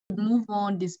move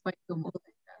on despite of all the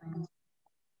challenges.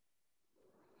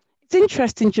 It's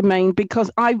interesting, Jermaine, because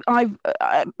and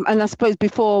I suppose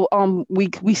before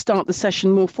we start the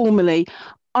session more formally,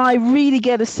 I really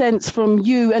get a sense from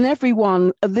you and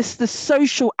everyone of this, the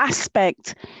social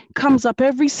aspect comes up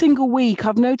every single week.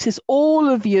 I've noticed all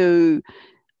of you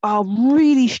are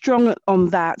really strong on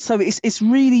that. So it's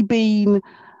really been,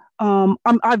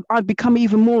 I've become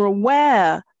even more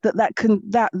aware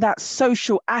that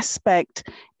social aspect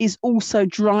is also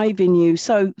driving you.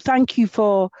 So thank you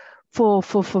for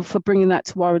bringing that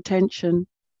to our attention.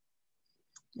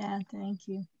 Yeah, thank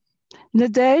you.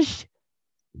 Nadej,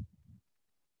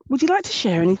 would you like to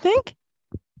share anything?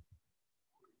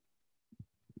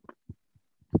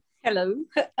 Hello.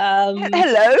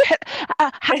 Hello.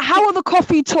 How are the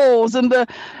coffee tours and the?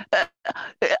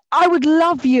 I would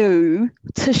love you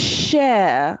to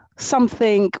share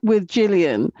something with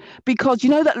Gillian, because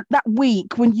you know that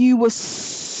week when you were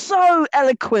so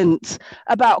eloquent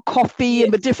about coffee, yes,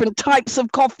 and the different types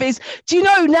of coffees. Do you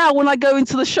know now when I go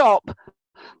into the shop,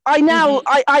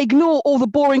 I ignore all the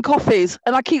boring coffees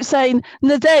and I keep saying,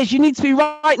 Nadej, you need to be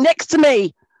right next to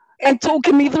me and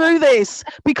talking me through this,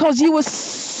 because you were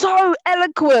so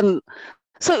eloquent.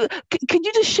 So could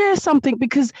you just share something,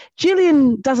 because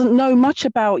Gillian doesn't know much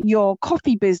about your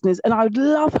coffee business and I would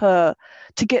love her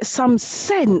to get some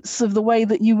sense of the way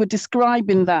that you were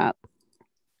describing that.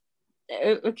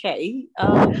 Okay.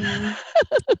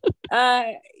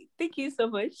 Thank you so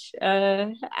much.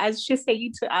 As she said,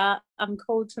 I'm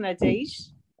called Nadej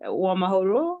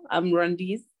Wamahoro. I'm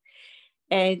Rwandese,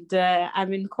 and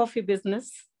I'm in coffee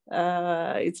business.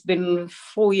 It's been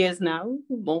 4 years now,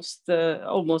 almost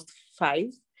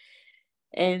 5.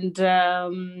 And I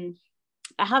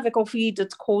have a coffee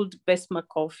that's called Besma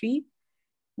Coffee.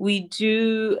 We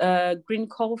do green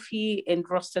coffee and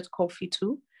roasted coffee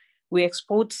too. We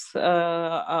export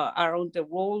around the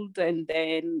world, and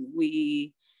then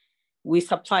we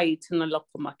supply it in a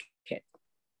local market.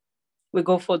 We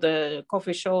go for the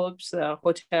coffee shops,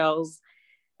 hotels,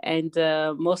 and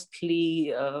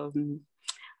mostly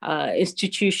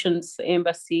institutions,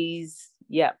 embassies.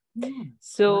 Yeah.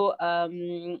 So I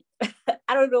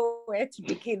don't know where to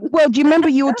begin. Well, do you remember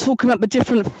you were talking about the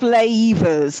different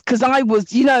flavors? Because I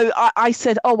was, I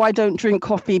said, oh, I don't drink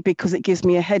coffee because it gives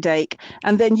me a headache.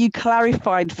 And then you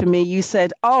clarified for me. You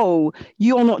said, oh,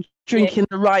 you're not drinking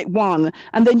the right one.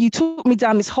 And then you took me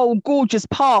down this whole gorgeous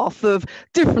path of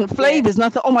different flavors. And I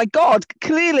thought, oh my God,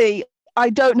 clearly I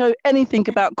don't know anything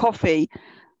about coffee.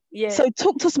 So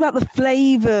talk to us about the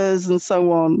flavors and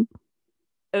so on.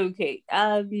 Okay.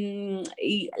 Let me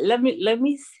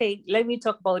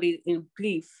talk about it in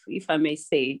brief, if I may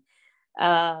say.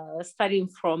 Starting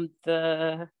from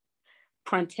the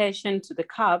plantation to the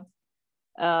cup.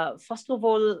 First of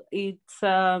all, it's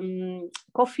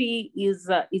coffee is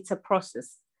it's a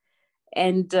process,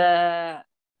 and from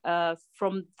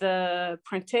the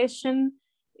plantation,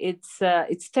 it's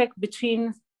take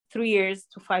between 3 years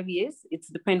to 5 years. It's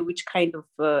depend which kind of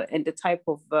and the type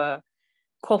of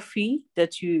coffee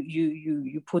that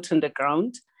you put on the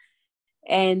ground.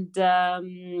 And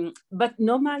but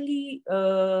normally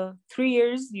 3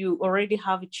 years you already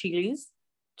have chilies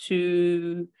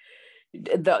to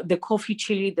the coffee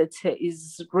chili that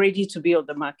is ready to be on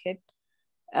the market.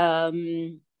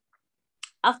 After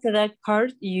that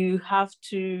part, you have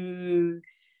to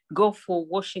go for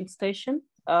washing station,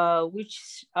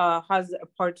 which has a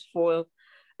part for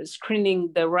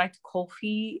screening the right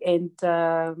coffee and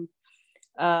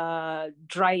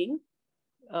drying.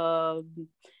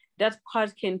 That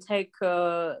part can take,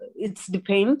 it's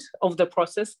depend of the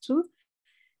process too,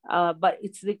 but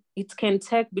it can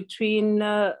take between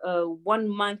 1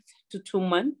 month to 2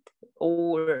 months,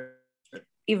 or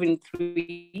even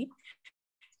 3.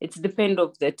 It's depend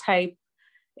of the type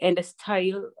and the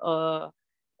style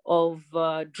of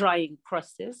drying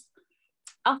process.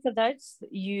 After that,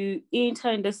 you enter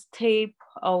in the step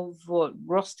of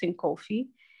roasting coffee,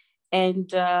 and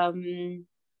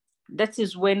that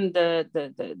is when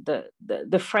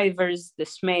the flavors, the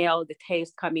smell, the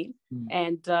taste come in,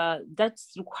 and that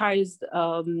requires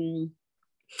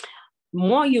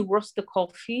more you roast the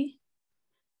coffee,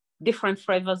 different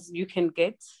flavors you can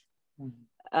get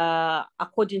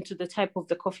according to the type of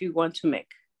the coffee you want to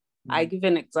make. I give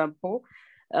an example.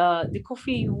 The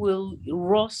coffee you will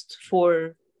roast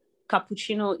for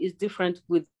cappuccino is different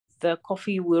with the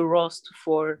coffee you will roast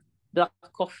for black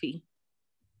coffee.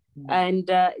 And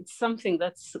it's something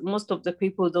that most of the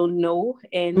people don't know.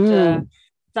 And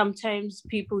sometimes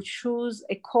people choose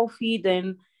a coffee,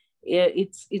 then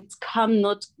it's come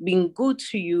not being good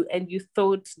to you, and you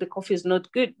thought the coffee is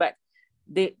not good, but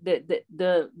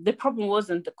the problem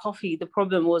wasn't the coffee. The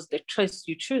problem was the choice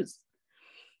you choose.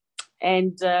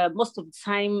 And most of the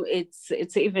time,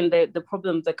 it's even the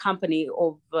problem, the company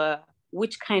of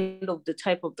which kind of the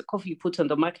type of the coffee you put on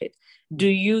the market. Do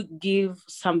you give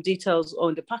some details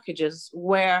on the packages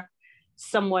where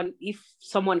if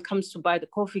someone comes to buy the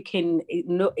coffee can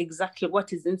know exactly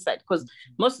what is inside? Because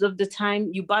most of the time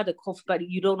you buy the coffee, but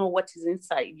you don't know what is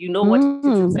inside. You know what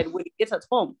is inside when you get at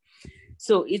home.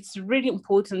 So it's really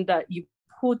important that you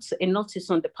put a notice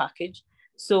on the package.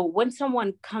 So when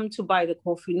someone comes to buy the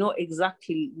coffee, know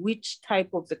exactly which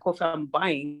type of the coffee I'm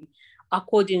buying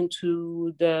according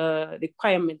to the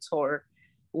requirements, or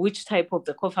which type of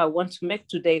the coffee I want to make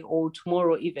today or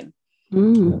tomorrow even.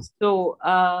 So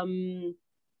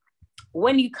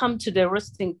when you come to the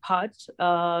roasting part,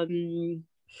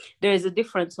 there is a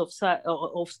difference of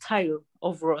style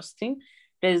of roasting.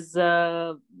 There's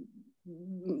the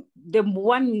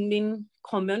one main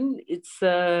common,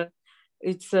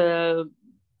 it's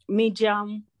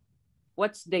medium,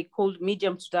 what they call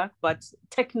medium to dark, but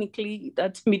technically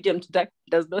that medium to dark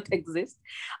does not exist.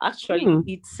 Actually,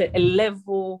 it's a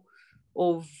level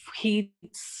of heat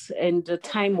and the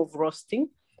time of roasting,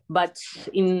 but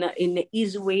in an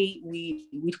easy way,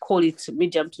 we call it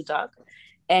medium to dark,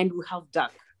 and we have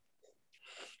dark.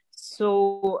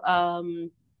 So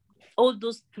all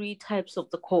those three types of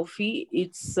the coffee,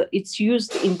 it's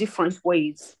used in different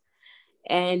ways.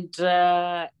 And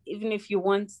even if you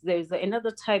want, there's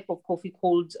another type of coffee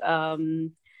called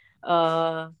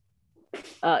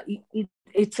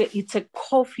it's a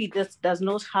coffee that does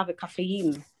not have a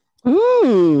caffeine.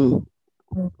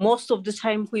 Most of the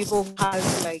time, people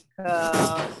have like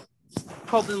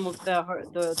problem with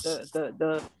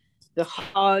the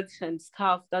heart and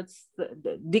stuff. That's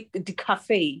the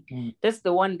cafe. That's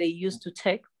the one they used to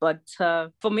take. But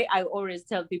for me, I always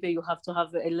tell people you have to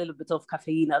have a little bit of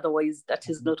caffeine. Otherwise, that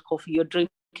is not coffee. You're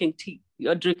drinking tea.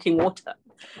 You're drinking water.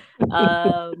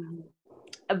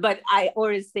 But I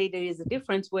always say there is a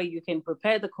difference where you can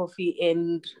prepare the coffee,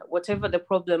 and whatever the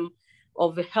problem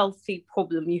of a healthy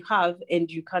problem you have, and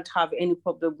you can't have any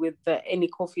problem with any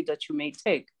coffee that you may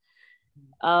take.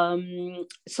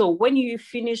 So when you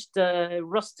finish the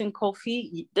roasting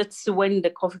coffee, that's when the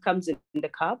coffee comes in the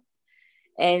cup.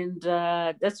 And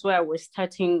that's where we're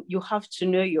starting. You have to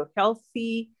know your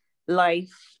healthy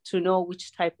life to know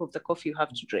which type of the coffee you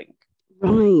have to drink.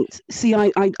 Right. See,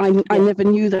 I never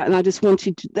knew that, and I just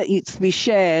wanted that it to be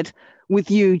shared with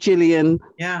you, Gillian.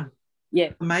 Yeah.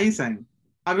 Yeah. Amazing.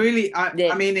 I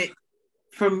mean, it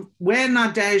from where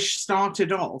Nadej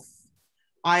started off,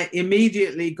 I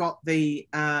immediately got the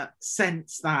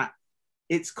sense that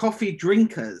it's coffee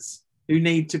drinkers who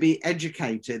need to be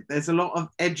educated. There's a lot of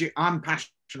I'm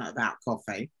passionate about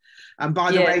coffee. And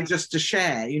by the way, just to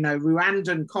share,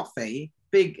 Rwandan coffee,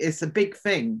 it's a big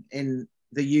thing in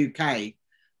the UK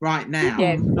right now.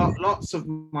 Lots of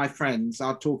my friends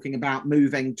are talking about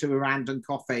moving to Rwandan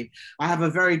coffee. I have a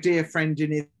very dear friend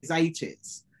in his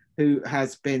 80s who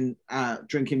has been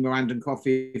drinking Rwandan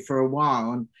coffee for a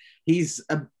while, and he's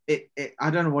I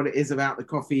don't know what it is about the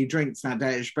coffee he drinks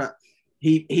nowadays, but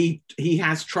he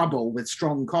has trouble with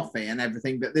strong coffee and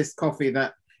everything. But this coffee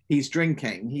that he's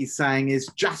drinking, he's saying is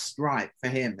just right for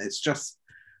him. It's just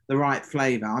the right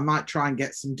flavor. I might try and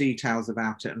get some details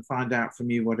about it and find out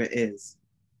from you what it is.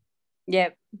 Yeah.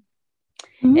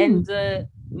 And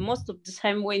most of the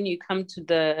time when you come to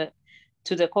the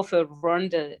coffee of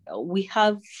Rwanda, we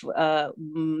have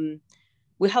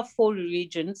 4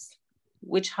 regions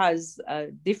which has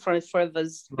different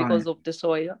flavors because of the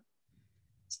soil.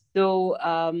 So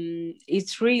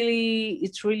it's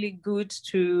really good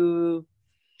to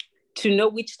know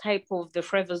which type of the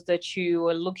flavors that you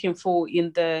are looking for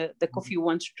in the coffee you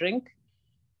want to drink,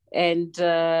 and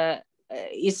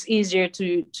it's easier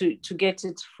to get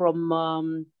it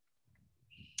from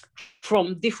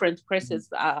different places,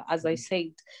 as I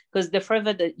said, because the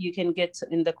flavor that you can get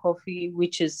in the coffee,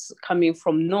 which is coming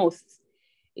from north,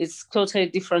 is totally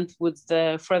different with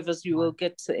the flavors you will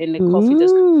get in the coffee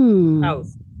that's coming from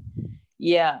south.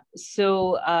 Yeah,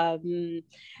 so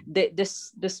the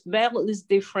smell is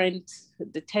different,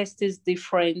 the taste is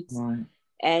different, right.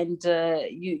 And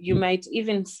you might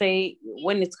even say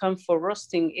when it comes for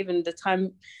roasting, even the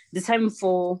time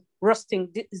for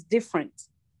roasting is different.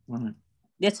 Right.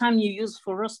 The time you use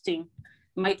for roasting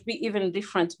might be even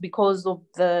different because of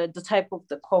the type of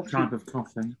the coffee. Type of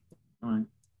coffee, right?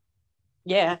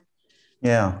 Yeah.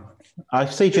 Yeah, I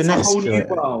see Jeanette. It's a whole new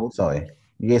world. Sorry.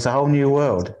 It's a whole new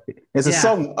world. It's a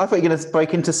song. I thought you were going to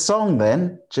break into song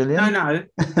then, Gillian. No.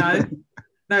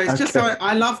 No, it's just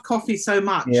I love coffee so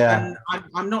much, Yeah. and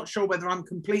I'm not sure whether I'm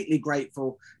completely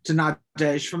grateful to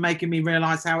Nadej for making me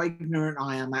realise how ignorant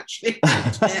I am, actually.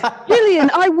 Gillian,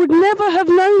 I would never have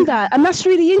known that, and that's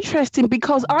really interesting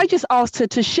because I just asked her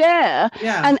to share,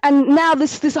 Yeah. and now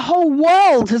this whole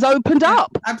world has opened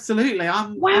up. Absolutely,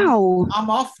 I'm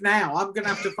off now. I'm going to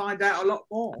have to find out a lot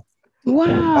more.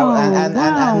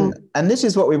 Wow. And this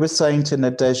is what we were saying to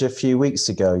Nadej a few weeks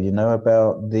ago, you know,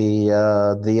 about the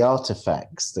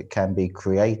artifacts that can be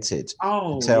created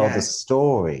to tell the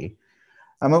story.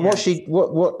 I mean,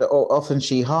 what often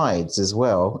she hides as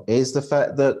well is the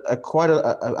fact that quite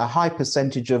a high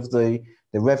percentage of the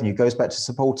revenue goes back to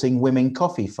supporting women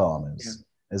coffee farmers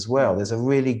as well. There's a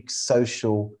really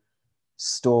social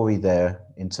story there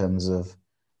in terms of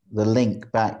the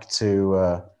link back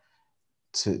to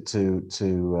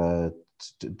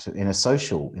in a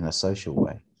social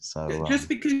way. So just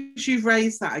because you've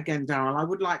raised that again, Daryl, I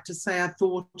would like to say a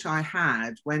thought I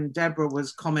had when Deborah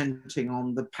was commenting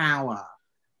on the power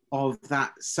of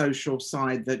that social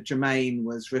side that Jermaine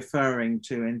was referring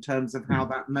to in terms of how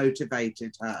that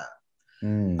motivated her.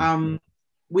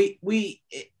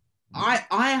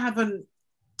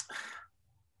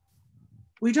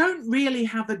 We don't really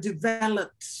have a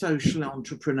developed social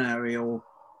entrepreneurial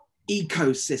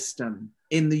ecosystem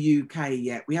in the UK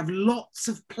yet. We have lots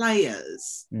of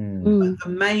players, but the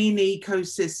main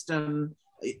ecosystem,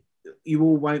 you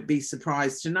all won't be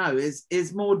surprised to know,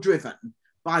 is more driven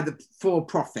by the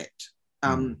for-profit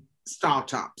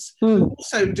startups who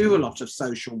also do a lot of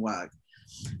social work.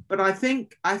 But I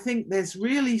think there's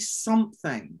really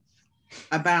something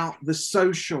about the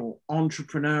social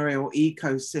entrepreneurial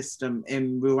ecosystem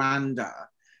in Rwanda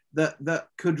that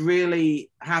could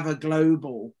really have a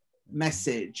global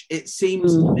message. It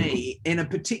seems to me, in a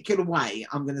particular way,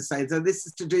 I'm going to say, so this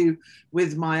is to do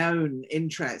with my own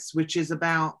interests, which is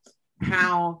about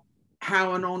how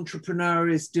an entrepreneur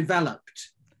is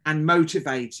developed and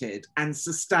motivated and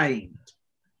sustained.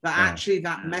 That actually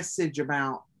that message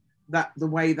about that, the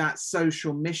way that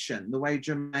social mission, the way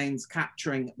Jermaine's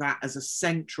capturing that as a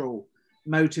central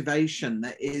motivation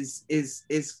that is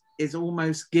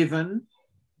almost given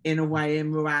in a way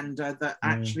in Rwanda that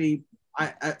actually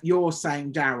you're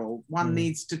saying, Daryl, one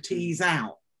needs to tease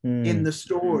out in the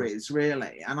stories,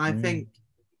 really. And I think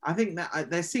that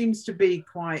there seems to be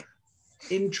quite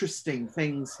interesting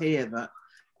things here that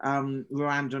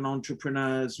Rwandan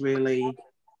entrepreneurs really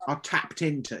are tapped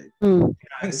into. I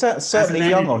think certainly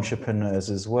young entrepreneurs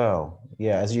as well.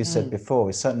 Yeah, as you said before,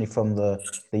 it's certainly from the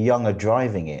young are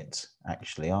driving it,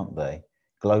 actually, aren't they?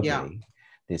 Globally.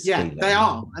 They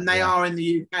are, and they are in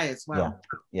the UK as well.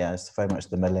 Yeah, it's very much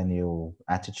the millennial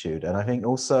attitude. And I think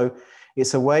also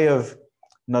it's a way of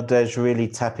Nadej really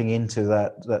tapping into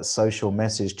that social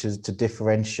message to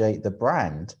differentiate the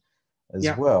brand as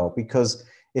well. Because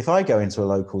if I go into a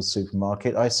local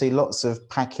supermarket, I see lots of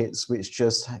packets which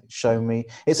just show me,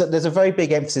 there's a very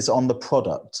big emphasis on the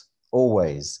product,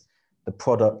 always. The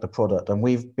product. And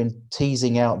we've been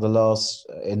teasing out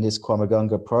in this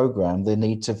Kwamagunga program, the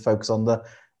need to focus on the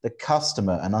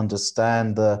customer and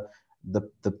understand the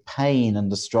pain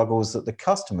and the struggles that the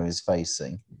customer is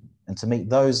facing and to meet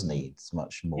those needs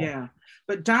much more. Yeah.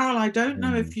 But Daryl, I don't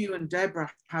know if you and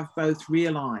Deborah have both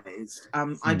realised,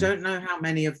 I don't know how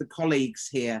many of the colleagues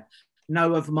here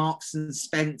know of Marks and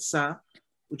Spencer,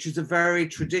 which is a very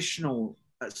traditional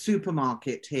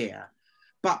supermarket here.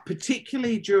 But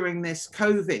particularly during this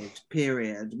COVID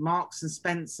period, Marks and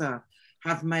Spencer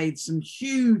have made some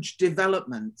huge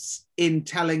developments in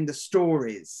telling the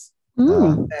stories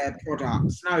of their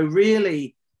products. No,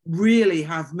 really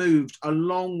have moved a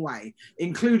long way,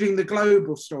 including the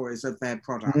global stories of their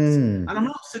products. And I'm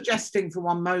not suggesting for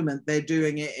one moment they're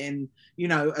doing it in,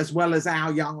 as well as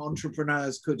our young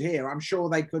entrepreneurs could here. I'm sure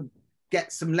they could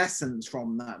get some lessons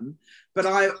from them. But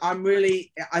I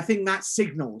think that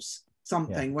signals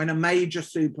something when a major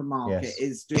supermarket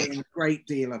is doing a great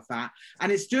deal of that. And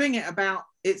it's doing it about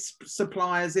its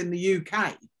suppliers in the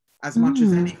UK as much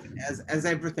as anything, as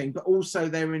everything, but also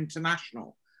their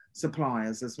international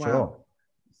suppliers as well. Sure.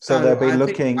 So they'll be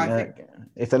looking,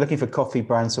 if they're looking for coffee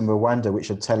brands from Rwanda,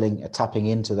 which are tapping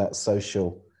into that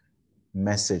social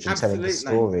message and telling the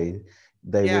story,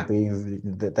 they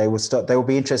will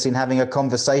be interested in having a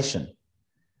conversation.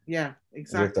 Yeah,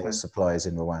 exactly. With those suppliers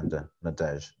in Rwanda.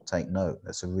 Nadej, take note.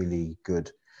 That's a really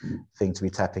good thing to be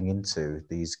tapping into.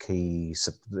 These key,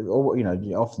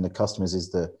 often the customers is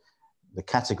the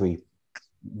category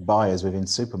buyers within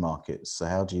supermarkets. So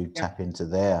how do you tap into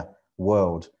their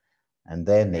world and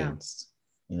their needs?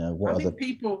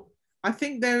 I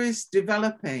think there is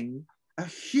developing a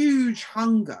huge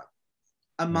hunger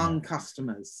among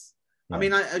customers I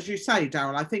mean, as you say,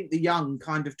 Daryl, I think the young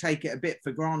kind of take it a bit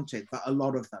for granted that a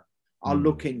lot of them are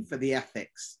looking for the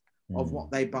ethics of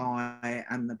what they buy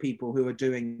and the people who are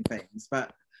doing things.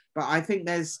 But I think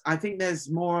there's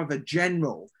more of a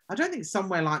general. I don't think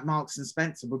somewhere like Marks and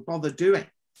Spencer would bother doing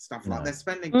stuff like they're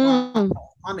spending quite a lot of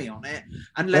money on it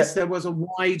unless there was a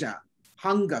wider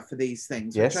hunger for these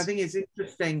things, which I think is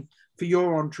interesting for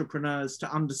your entrepreneurs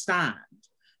to understand.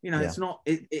 You know, it's not,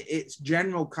 it's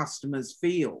general customers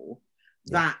feel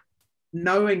that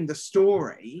knowing the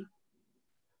story,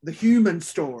 the human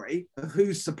story of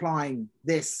who's supplying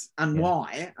this and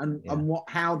why and what,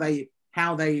 how they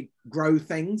grow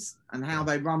things and how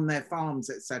they run their farms,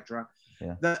 etc.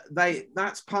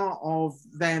 That's part of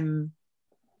them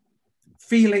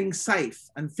feeling safe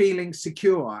and feeling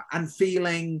secure and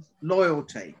feeling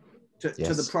loyalty to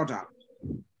the product.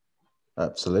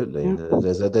 Absolutely.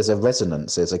 There's a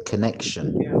resonance, there's a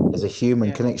connection, there's a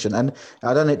human connection. And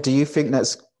I don't know, do you think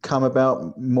that's come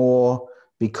about more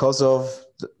because of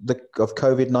of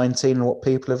COVID-19 and what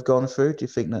people have gone through? Do you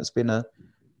think that's been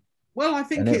I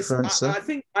think it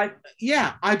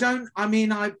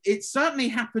certainly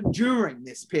happened during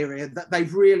this period that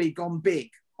they've really gone big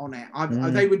on it.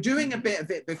 They were doing a bit of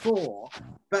it before,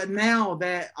 but now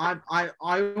I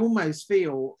almost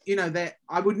feel, you know, that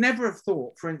I would never have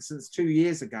thought, for instance, 2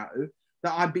 years ago,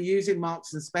 that I'd be using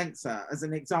Marks and Spencer as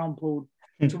an example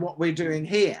to what we're doing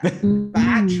here. But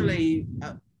actually,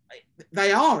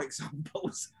 they are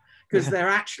examples because they're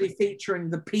actually featuring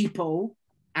the people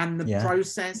and the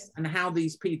process and how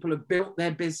these people have built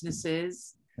their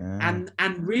businesses and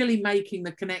really making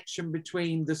the connection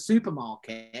between the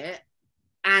supermarket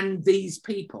and these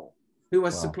people who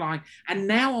are supplying. And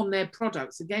now on their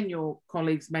products, again, your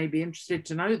colleagues may be interested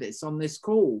to know this on this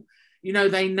call, you know,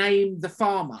 they named the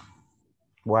farmer.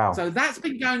 Wow. So that's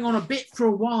been going on a bit for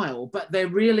a while, but they're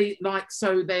really like,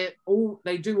 so they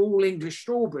do all English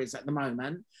strawberries at the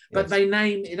moment, but they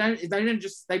don't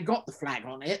just, they've got the flag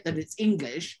on it that it's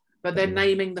English, but they're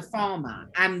naming the farmer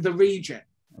and the region.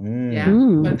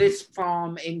 But this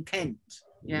farm in Kent,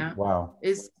 wow,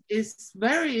 is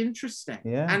very interesting.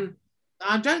 And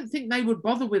I don't think they would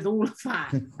bother with all of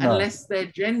that unless they're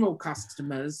general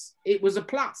customers. It was a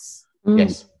plus.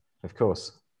 Yes, of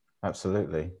course.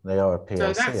 Absolutely. They are a PLC.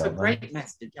 So that's a great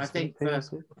message, I think, for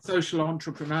social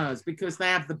entrepreneurs, because they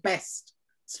have the best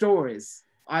stories.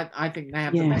 I think they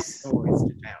have the best stories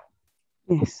to tell.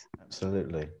 Yes.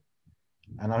 Absolutely.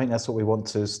 And I think that's what we want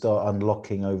to start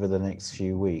unlocking over the next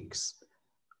few weeks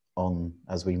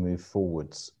as we move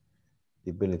forwards.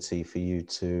 The ability for you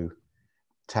to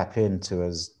tap into,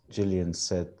 as Gillian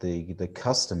said, the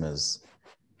customers'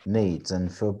 needs.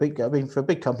 And for a big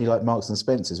company like Marks and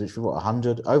Spencer's, which is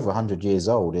over 100 years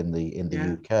old in the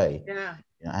UK, you know,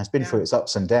 has been through its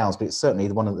ups and downs, but it's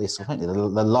certainly one of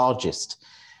the largest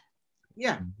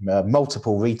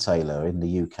multiple retailer in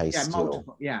the UK still.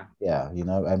 You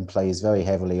know, and plays very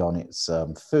heavily on its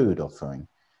food offering.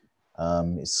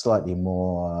 It's slightly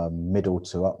more middle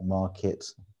to up market.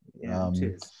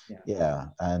 And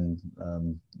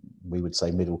we would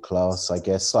say middle class, I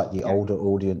guess, slightly older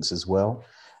audience as well.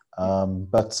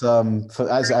 As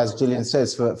Gillian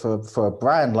says, for a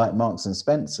brand like Marks and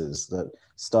Spencer's that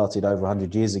started over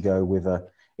 100 years ago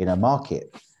in a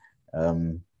market,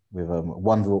 with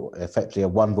effectively a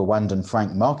one Rwandan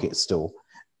franc market stall,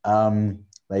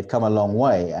 they've come a long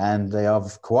way, and they are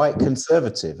quite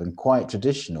conservative and quite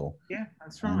traditional. Yeah,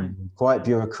 that's right. Quite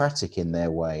bureaucratic in their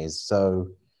ways.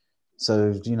 So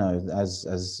you know,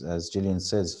 as Gillian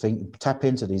says, tap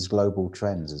into these global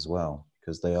trends as well,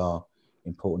 because they are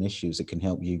important issues that can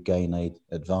help you gain an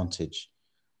advantage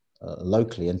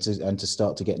locally and to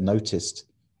start to get noticed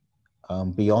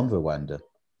beyond Rwanda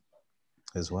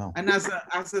as well. And as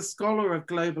a scholar of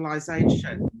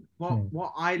globalization,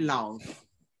 what I love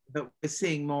that we're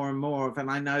seeing more and more of,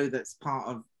 and I know that's part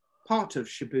of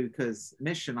Shibuka's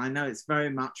mission. I know it's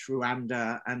very much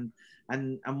Rwanda and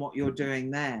what you're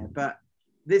doing there, but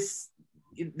this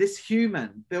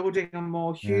human, building a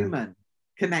more human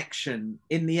connection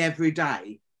in the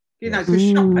everyday, you know,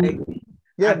 because shopping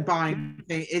and buying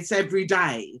things, it's every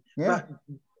day, but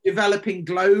developing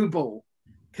global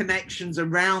connections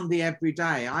around the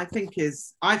everyday, I think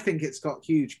it's got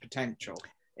huge potential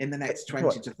in the next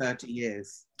 20 to 30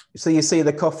 years. So you see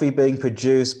the coffee being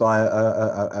produced by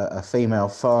a female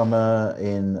farmer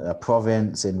in a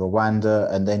province in Rwanda,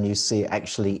 and then you see it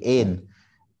actually in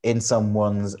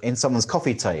someone's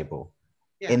coffee table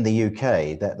in the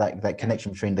UK. That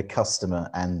connection between the customer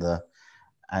and the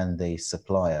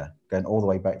supplier, going all the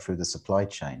way back through the supply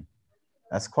chain.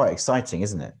 That's quite exciting,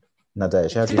 isn't it,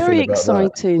 Nadej? How do you feel about Very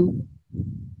exciting.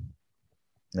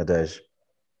 that? Nadej.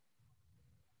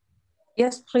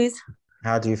 Yes, please.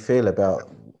 How do you feel about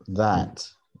that,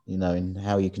 you know, and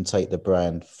how you can take the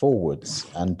brand forwards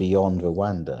and beyond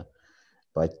Rwanda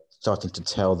by starting to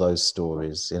tell those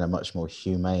stories in a much more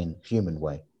human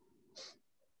way?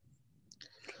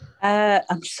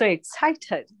 I'm so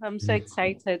excited. I'm so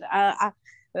excited.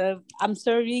 I'm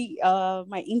sorry,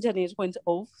 my internet went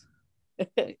off,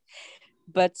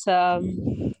 but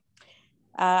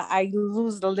I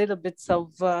lose a little bit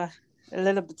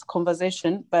of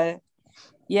conversation. But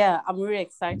yeah, I'm really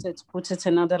excited to put it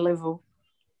another level.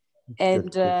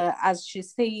 And as she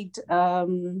said,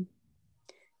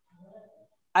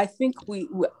 I think we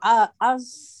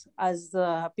as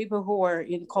people who are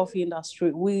in coffee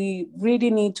industry, we really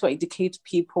need to educate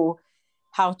people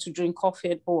how to drink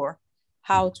coffee or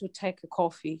how to take a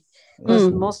coffee, because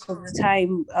most of the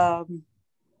time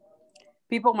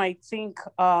people might think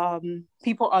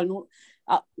people are not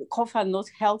coffee are not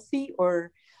healthy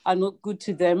or are not good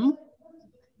to them,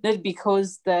 not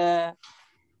because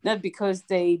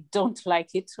they don't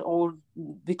like it or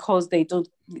because they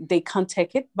can't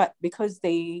take it, but because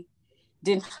they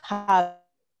didn't have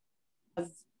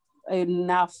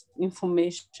enough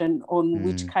information on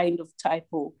which kind of type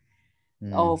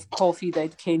of coffee they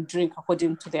can drink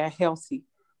according to their healthy.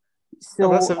 So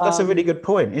that's a really good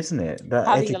point, isn't it? That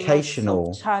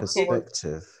educational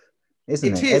perspective,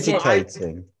 isn't it?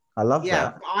 Educating. I love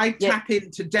that. I tap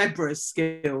into Deborah's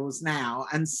skills now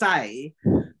and say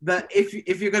that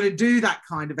if you're going to do that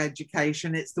kind of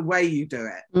education, it's the way you do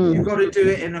it. You've got to do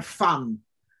it in a fun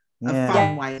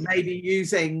way, maybe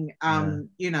using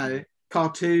you know,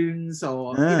 cartoons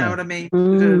or you know what I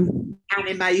mean,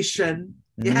 animation.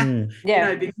 You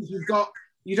know, because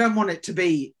you don't want it to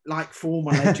be like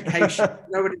formal education.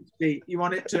 You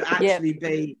want it to actually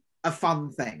be a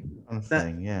fun thing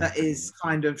that is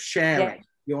kind of sharing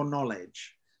your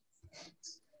knowledge.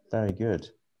 Very good.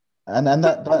 And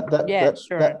that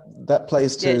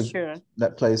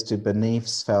plays to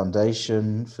Beneath's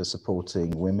foundation for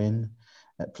supporting women.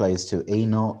 It plays to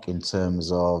Enoch in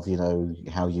terms of, you know,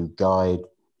 how you guide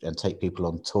and take people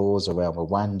on tours around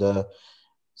Rwanda,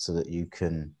 so that you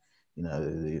can, you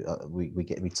know,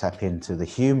 we tap into the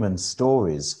human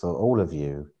stories for all of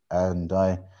you. And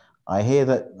I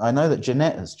know that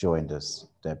Jeanette has joined us.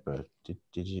 Deborah, do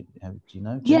you know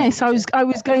Jeanette? Yes, I was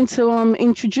going to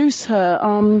introduce her.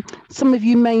 Some of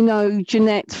you may know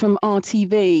Jeanette from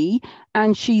RTV,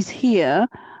 and she's here.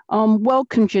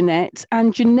 Welcome, Jeanette.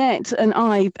 And Jeanette and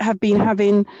I have been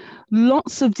having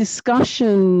lots of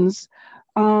discussions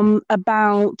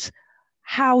about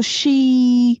how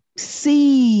she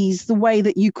sees the way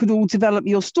that you could all develop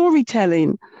your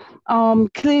storytelling.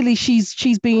 Clearly,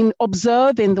 she's been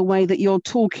observing the way that you're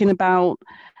talking about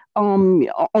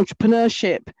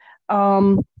entrepreneurship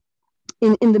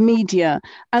in the media,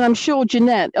 and I'm sure,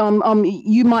 Jeanette,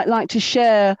 you might like to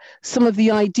share some of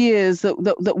the ideas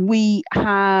that we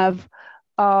have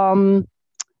that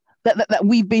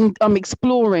we've been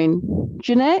exploring.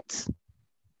 Jeanette?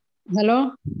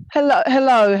 Hello.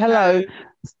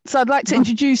 So I'd like to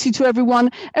introduce you to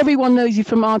everyone. Everyone knows you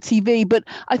from RTV, but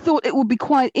I thought it would be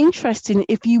quite interesting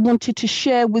if you wanted to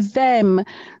share with them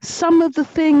some of the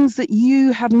things that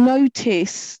you have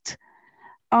noticed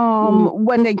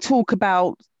when they talk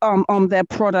about their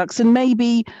products, and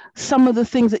maybe some of the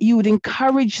things that you would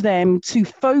encourage them to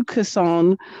focus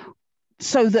on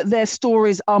so that their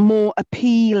stories are more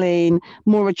appealing,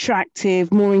 more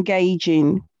attractive, more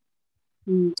engaging.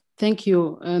 Thank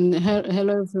you, and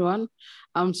hello everyone.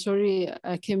 I'm sorry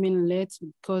I came in late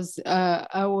because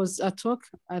I was at work.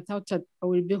 I thought that I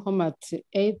will be home at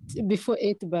 8, before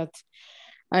 8, but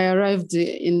I arrived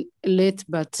in late.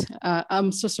 But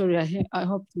I'm so sorry. I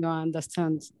hope you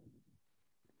understand.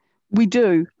 We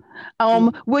do.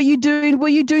 Were you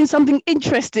doing something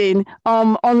interesting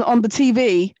on the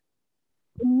TV?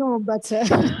 No, but no.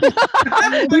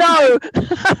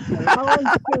 I was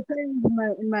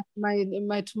preparing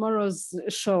my tomorrow's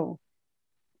show.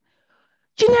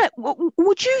 Jeanette,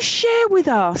 would you share with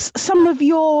us some of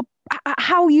your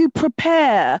how you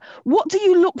prepare? What do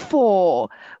you look for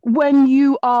when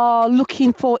you are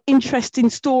looking for interesting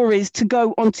stories to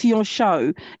go onto your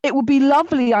show? It would be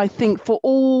lovely, I think, for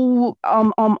all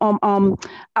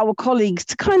our colleagues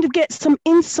to kind of get some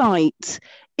insight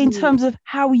in terms of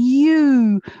how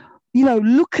you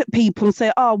look at people and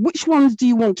say, which ones do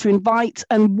you want to invite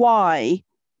and why?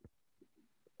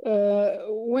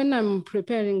 When I'm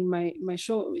preparing my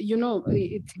show,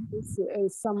 it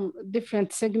is some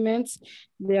different segments.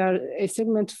 There are a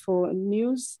segment for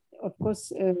news. Of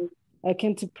course, I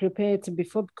can't prepare it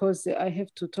before because I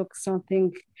have to talk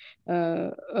something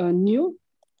new.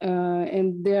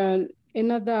 And there are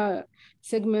another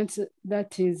segment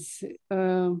that is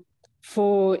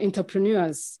for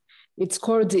entrepreneurs. It's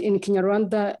called in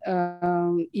Kinyarwanda,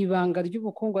 Ibanga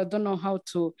ry'ubukungu. I don't know how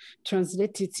to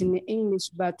translate it in English,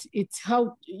 but it's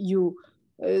how you,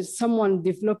 someone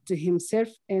developed himself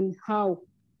and how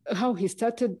he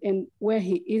started and where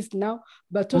he is now,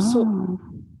 but also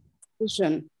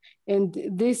vision. And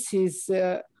this is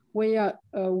where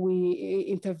we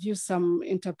interview some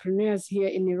entrepreneurs here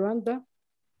in Rwanda.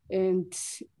 And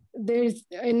there's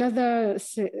another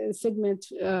segment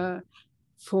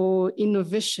for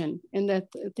innovation. And I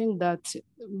think that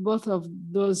both of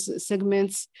those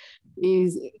segments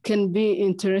can be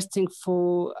interesting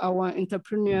for our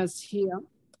entrepreneurs here,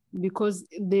 because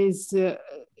there's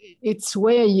it's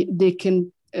where they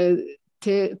can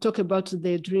talk about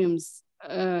their dreams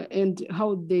and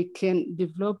how they can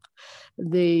develop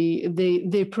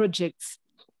their projects.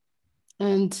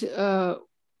 And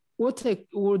what I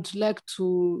would like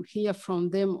to hear from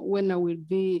them when I will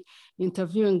be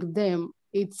interviewing them,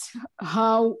 it's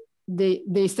how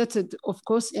they started, of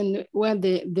course, and where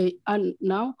they are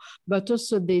now, but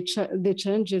also the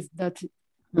challenges that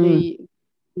they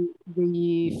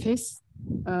face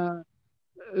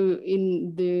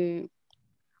in the,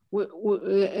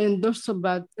 and also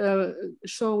about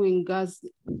showing us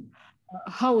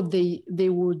how they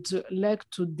would like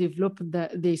to develop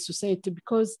the society,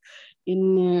 because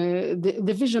in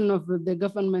the vision of the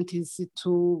government is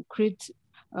to create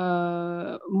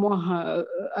more,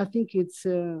 I think it's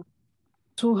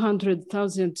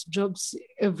 200,000 jobs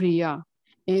every year.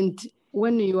 And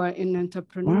when you are an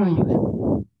entrepreneur, you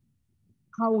have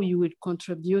how you will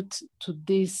contribute to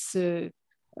this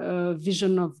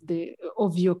vision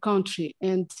of your country.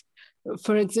 And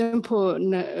for example,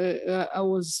 I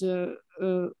was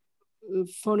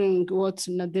following what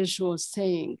Nadej was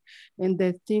saying, and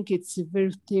I think it's a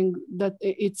very thing that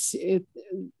it's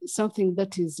something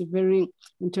that is very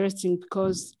interesting,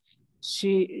 because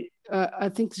I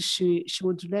think she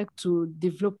would like to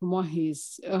develop more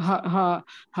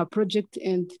her project,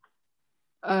 and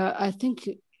I think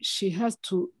she has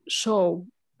to show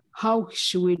how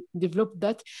she will develop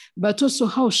that, but also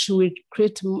how she will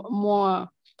create more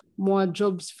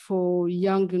jobs for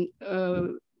young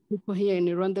people here in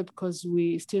Rwanda, because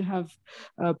we still have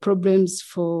problems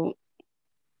for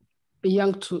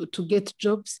young to get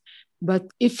jobs. But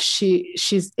if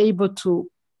she's able to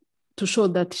show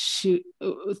that she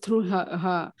through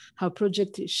her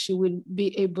project, she will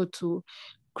be able to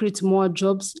create more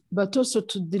jobs, but also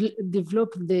to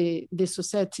develop the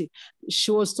society.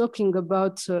 She was talking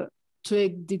about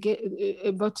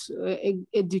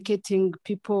educating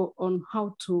people on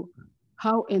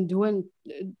how and when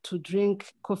to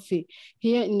drink coffee.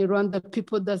 Here in Rwanda,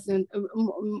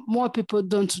 more people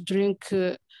don't drink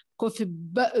coffee,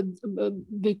 but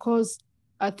because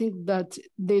I think that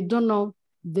they don't know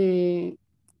the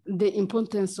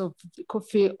importance of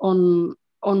coffee on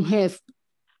health.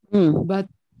 But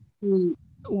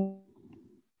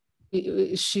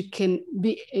she can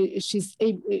be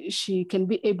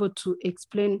able to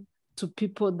explain to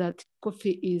people that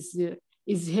coffee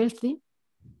is healthy,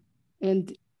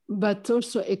 and but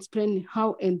also explain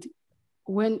how and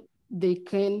when they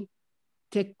can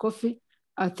take coffee.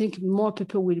 I think more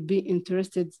people will be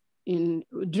interested in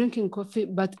drinking coffee,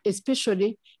 but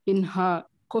especially in her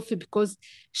coffee, because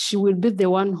she will be the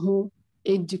one who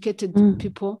educated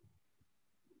people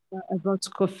about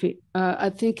coffee. I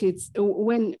think it's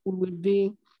when we will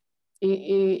be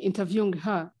interviewing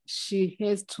her, she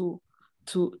has to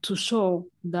show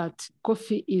that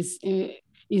coffee is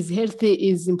healthy,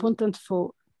 is important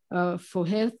for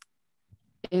health,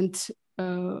 and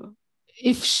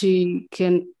if she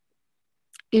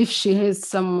has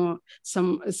some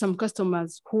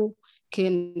customers who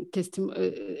can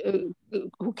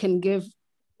who can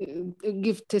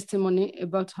give testimony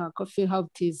about her coffee, how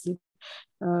it is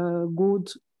good,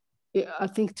 I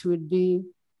think it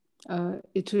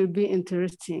will be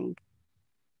interesting.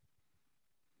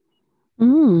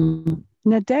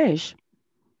 Nadej.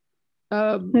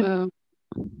 Go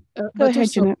ahead,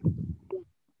 Jeanette.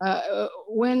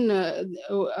 When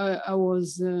I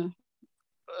was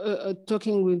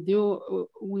talking with you,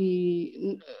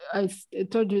 I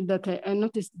told you that I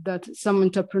noticed that some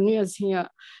entrepreneurs here,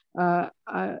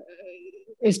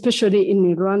 especially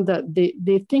in Rwanda,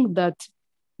 they think that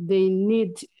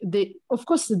of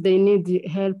course they need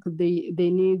help. They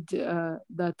need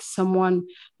that someone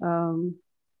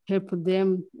help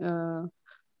them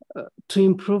to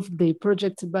improve the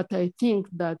project. But I think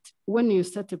that when you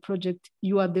start a project,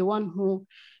 you are the one who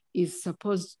is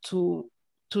supposed to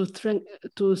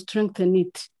strengthen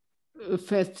it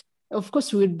first. Of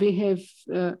course, we'll behave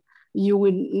you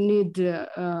will need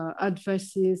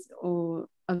advices or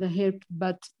other help,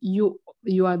 but you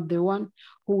are the one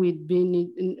who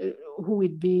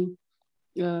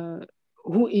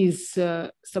is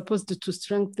supposed to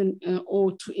strengthen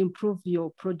or to improve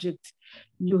your project.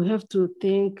 You have to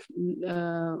think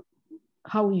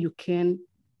how you can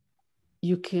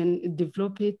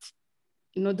develop it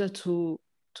in order to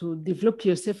develop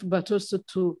yourself, but also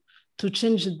to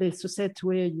change the society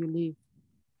where you live.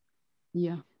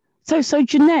 Yeah. So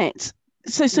Jeanette,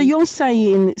 so you're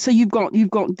saying, so you've got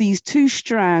these two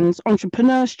strands,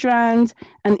 entrepreneur strand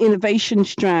and innovation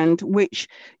strand, which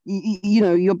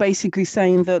you're basically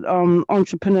saying that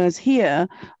entrepreneurs here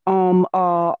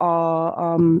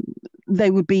are they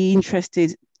would be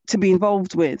interested to be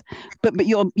involved with, but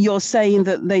you're saying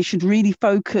that they should really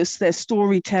focus their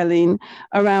storytelling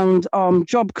around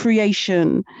job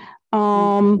creation,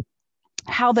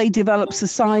 how they develop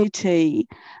society,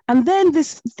 and then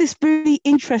this really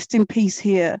interesting piece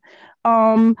here,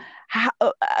 that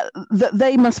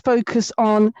they must focus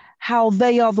on how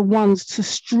they are the ones to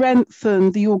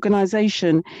strengthen the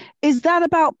organization. Is that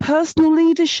about personal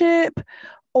leadership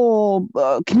or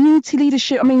community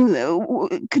leadership? I mean,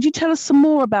 could you tell us some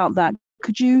more about that?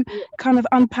 Could you kind of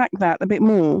unpack that a bit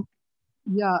more?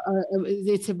 Yeah,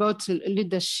 it's about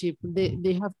leadership.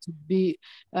 They have to be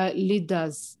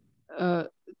leaders,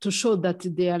 to show that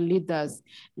they are leaders.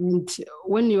 And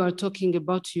when you are talking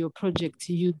about your project,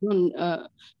 you don't,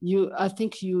 I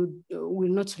think you will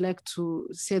not like to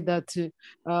say that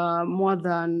more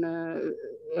than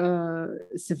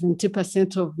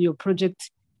 70% of your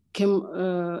project came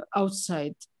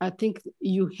outside. I think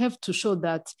you have to show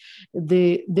that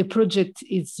the project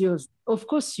is yours. Of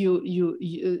course, some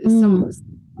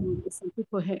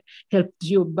people helped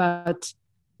you, but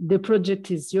the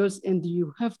project is yours, and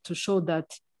you have to show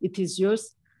that it is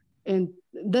yours, and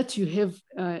that you have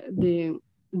the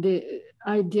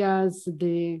ideas,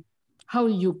 how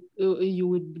you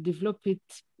would develop it.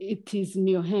 It is in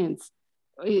your hands.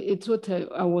 It's what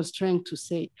I was trying to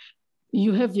say.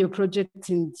 You have your project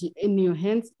in your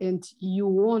hands, and you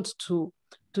want to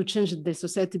change the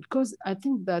society, because I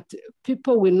think that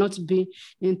people will not be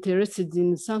interested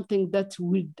in something that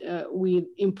will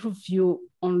improve you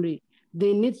only.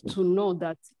 They need to know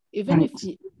that even if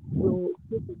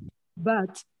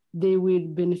but they will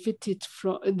benefit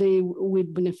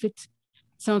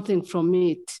something from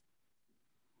it.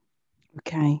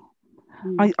 Okay.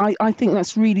 I think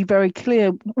that's really very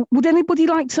clear. Would anybody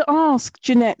like to ask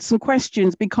Jeanette some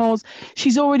questions? Because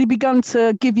she's already begun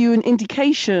to give you an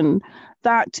indication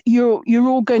that you're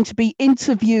all going to be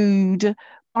interviewed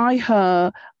by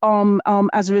her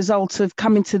as a result of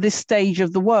coming to this stage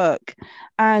of the work.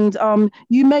 And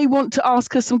you may want to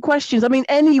ask her some questions. I mean,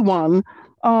 anyone,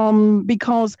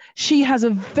 because she has a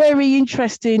very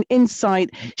interesting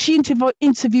insight. She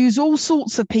interviews all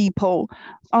sorts of people,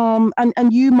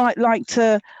 and you might like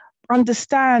to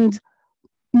understand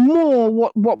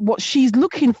more what she's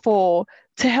looking for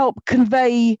to help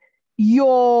convey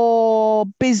your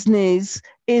business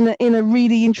in a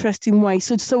really interesting way.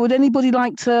 So would anybody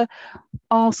like to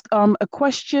ask a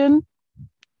question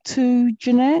to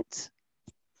Jeanette?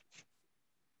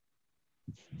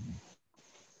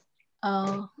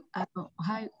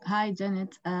 Hi,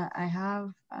 Janet. I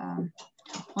have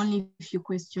only a few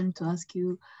questions to ask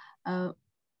you.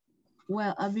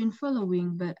 Well, I've been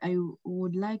following, but I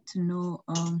would like to know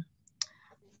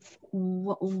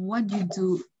what you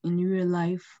do in real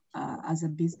life as a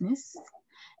business,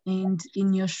 and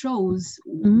in your shows,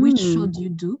 which show do you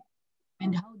do,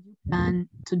 and how do you plan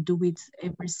to do it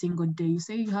every single day? You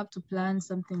say you have to plan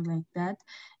something like that,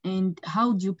 and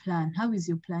how do you plan? How is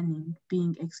your planning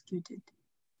being executed?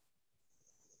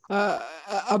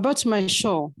 About my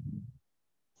show.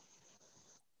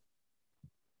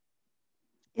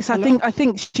 Yes, I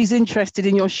think she's interested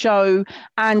in your show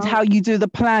and how you do the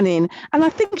planning. And I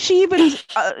think she even,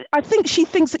 I think she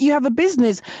thinks that you have a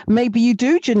business. Maybe you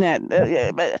do, Jeanette.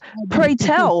 Pray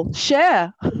tell,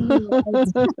 share.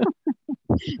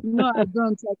 No, I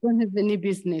don't have any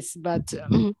business, but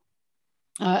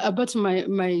about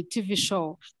my TV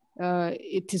show,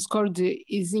 it is called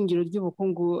Izingiro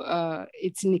ry'Ubukungu.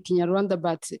 It's in Kinyarwanda,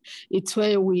 but it's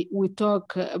where we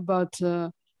talk about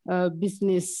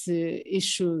business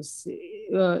issues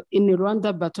in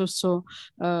Rwanda, but also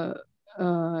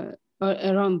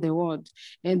around the world.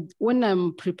 And when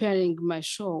I'm preparing my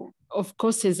show, of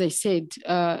course, as I said,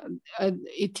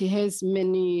 it has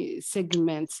many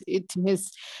segments. It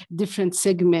has different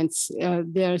segments.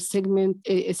 There are a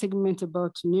segment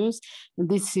about news. And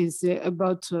this is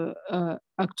about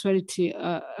actuality,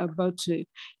 about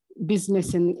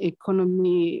business and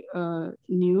economy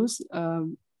news.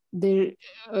 There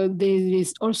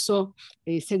is also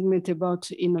a segment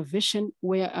about innovation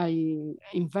where I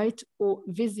invite or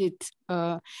visit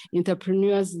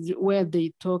entrepreneurs where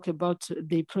they talk about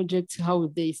their projects, how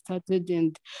they started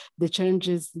and the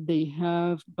challenges they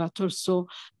have, but also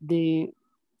the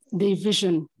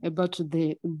vision about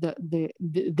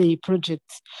the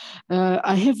projects.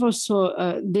 I have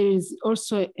also, there is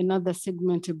also another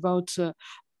segment about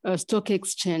stock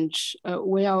exchange,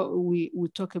 where we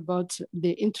talk about the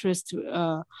interest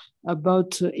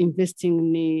about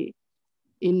investing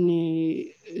in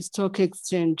the stock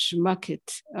exchange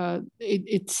market.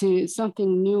 It's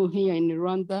something new here in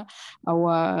Rwanda.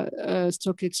 Our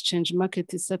stock exchange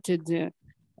market is started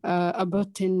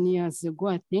about 10 years ago,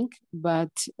 I think,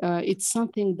 but it's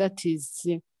something that is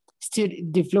still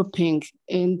developing,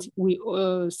 and we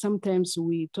sometimes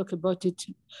we talk about it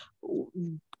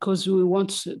because we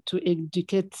want to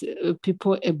educate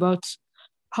people about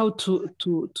how to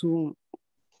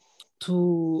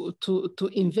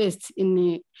invest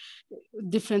in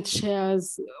different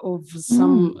shares of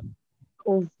some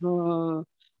of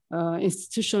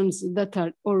institutions that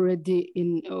are already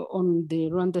on the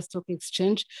Rwanda Stock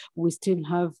Exchange. We still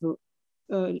have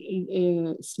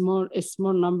a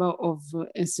small number of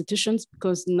institutions,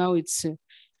 because now it's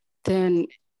 10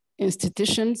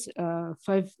 institutions,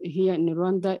 5 here in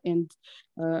Rwanda, and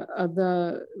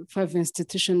other 5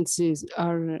 institutions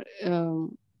are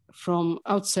from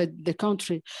outside the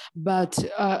country. But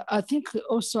I think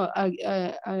also,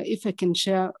 if I can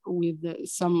share with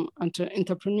some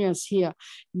entrepreneurs here,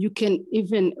 you can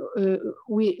even,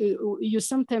 you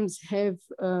sometimes have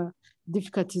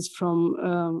difficulties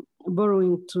from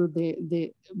borrowing to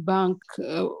the bank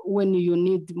when you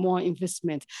need more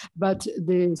investment. But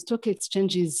the stock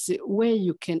exchange is where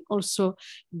you can also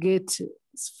get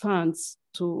funds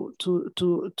to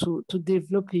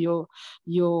develop your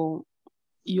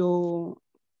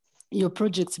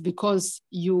projects, because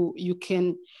you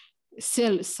can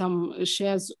sell some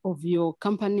shares of your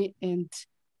company, and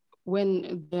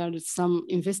when there are some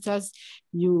investors,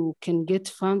 you can get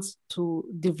funds to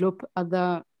develop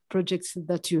other projects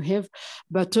that you have.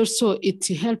 But also it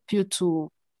helps you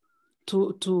to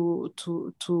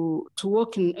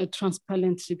work in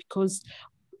transparency, because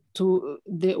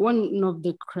one of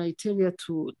the criteria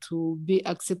to be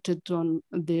accepted on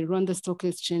the Rwanda Stock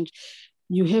Exchange,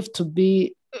 you have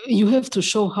to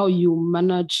show how you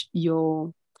manage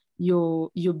your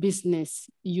business.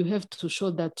 You have to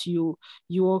show that you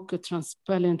work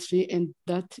transparently, and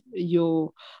that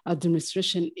your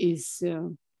administration is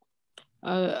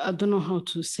I don't know how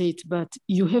to say it, but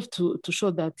you have to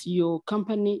show that your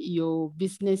company, your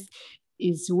business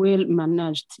is well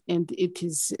managed, and it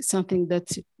is something that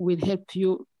will help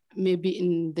you maybe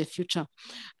in the future.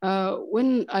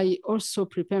 When I also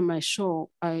prepare my show,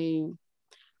 I'm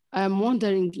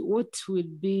wondering what will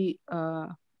be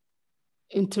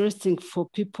interesting for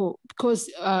people, because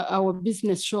our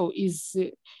business show is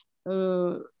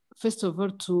first of all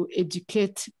to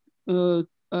educate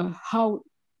how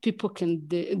people can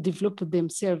develop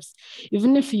themselves,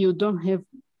 even if you don't have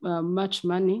much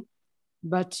money,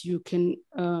 but you can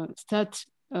start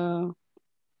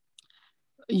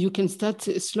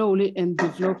slowly and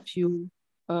develop you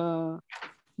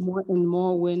more and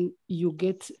more when you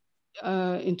get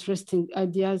interesting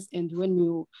ideas, and when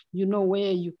you know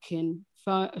where you can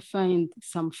find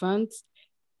some funds,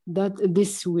 that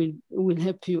this will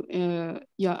help you.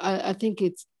 I think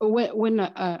it's when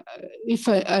if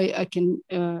I can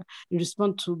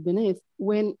respond to Beneath,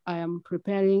 when I am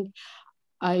preparing,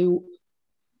 I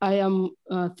am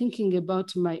thinking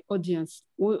about my audience,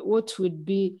 what would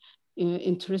be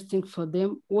interesting for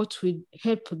them, what would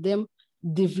help them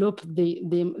develop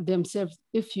themselves.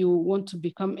 If you want to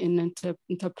become an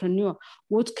entrepreneur,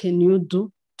 what can you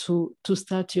do to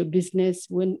start your business?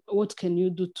 What can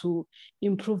you do to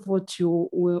improve what you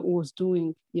was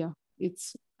doing? Yeah,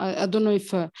 it's I don't know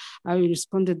if I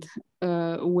responded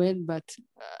well, but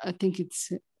I think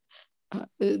it's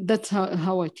that's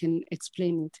how I can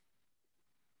explain it.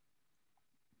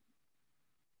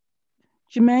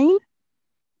 Jermaine,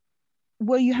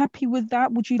 were you happy with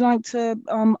that? Would you like to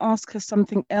ask her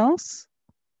something else?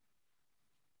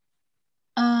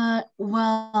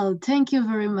 Well, thank you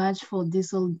very much for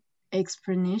this whole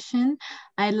explanation.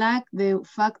 I like the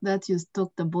fact that you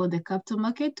talked about the capital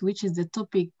market, which is the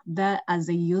topic that as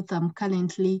a youth I'm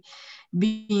currently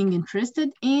being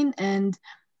interested in. And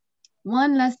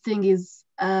one last thing is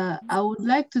I would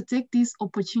like to take this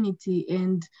opportunity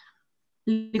and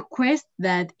request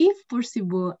that, if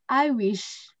possible, I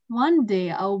wish one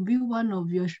day I'll be one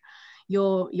of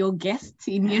your guest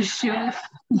in your show.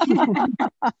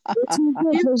 It's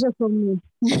a pleasure for me.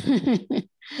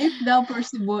 If now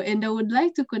possible, and I would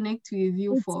like to connect with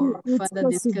you for further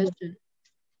discussion.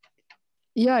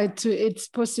 Yeah, it's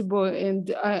possible,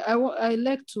 and I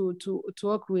like to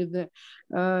work with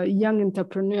young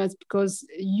entrepreneurs, because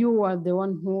you are the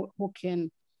one who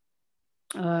can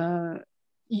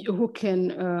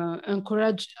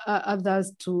encourage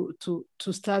others to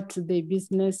start their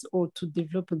business or to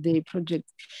develop their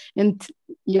project. And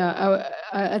yeah,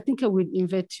 I think I will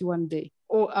invite you one day,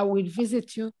 or I will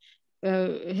visit you,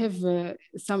 have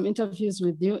some interviews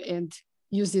with you, and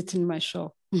use it in my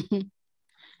show.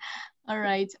 All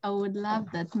right, I would love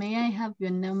that. May I have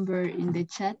your number in the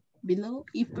chat below,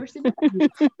 if possible?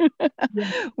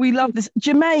 We love this.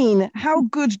 Jermaine, how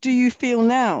good do you feel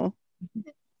now?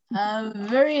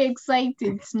 Very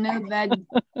excited to know that.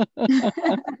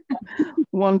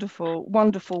 Wonderful,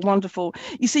 wonderful, wonderful.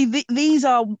 You see, these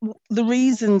are the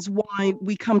reasons why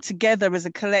we come together as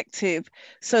a collective,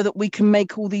 so that we can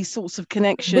make all these sorts of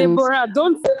connections. Deborah,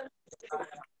 don't.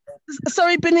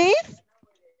 Sorry,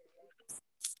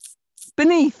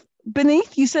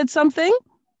 Beneath, you said something?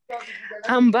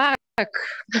 I'm back.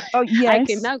 Oh, yes. I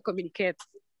can now communicate.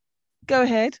 Go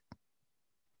ahead.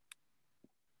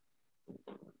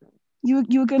 You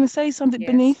were going to say something, yes.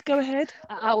 Beneath, go ahead.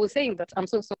 I was saying that I'm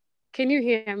so sorry. Can you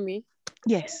hear me?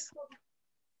 Yes.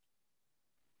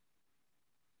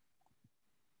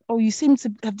 Oh, you seem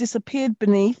to have disappeared,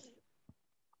 Beneath.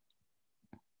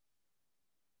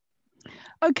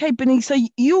 Okay, Beneath, so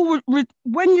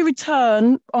when you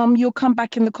return, you'll come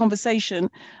back in the conversation.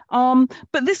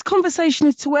 But this conversation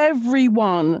is to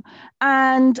everyone.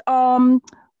 And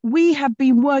we have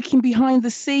been working behind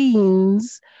the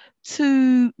scenes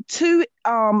to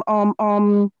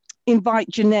invite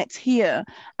Jeanette here,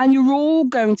 and you're all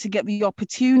going to get the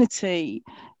opportunity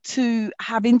to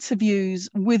have interviews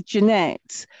with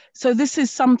Jeanette. So this is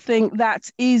something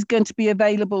that is going to be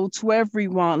available to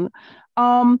everyone.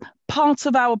 Part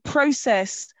of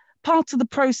the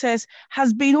process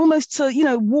has been almost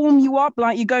to, warm you up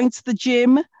like you're going to the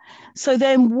gym. So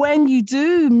then when you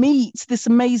do meet this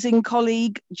amazing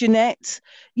colleague, Jeanette,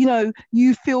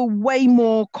 you feel way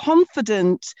more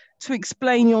confident to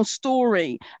explain your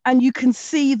story, and you can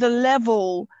see the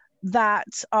level that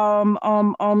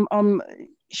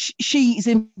she is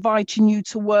inviting you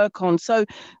to work on. So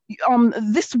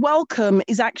this welcome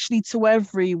is actually to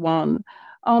everyone.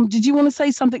 Did you want to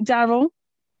say something, Daryl?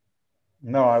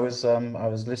 No, I was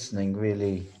listening.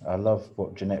 Really, I love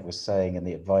what Jeanette was saying and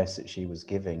the advice that she was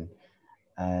giving.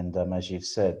 And as you've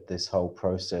said, this whole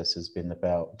process has been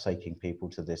about taking people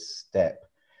to this step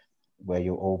where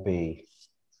you'll all be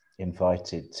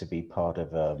invited to be part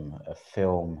of a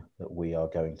film that we are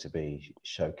going to be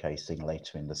showcasing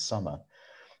later in the summer.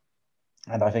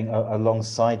 And I think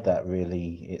alongside that,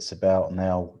 really, it's about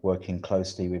now working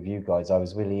closely with you guys. I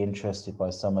was really interested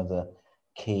by some of the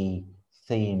key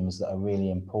themes that are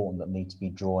really important that need to be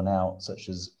drawn out, such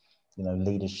as,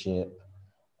 leadership,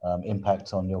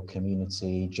 impact on your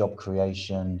community, job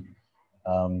creation,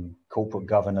 corporate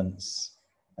governance,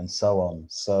 and so on.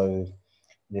 So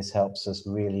this helps us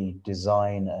really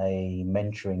design a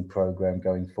mentoring program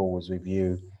going forwards with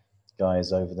you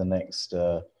guys over the next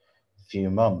few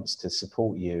months to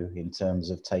support you in terms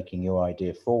of taking your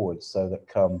idea forward, so that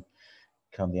come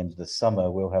the end of the summer,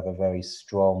 we'll have a very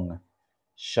strong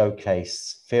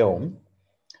showcase film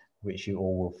which you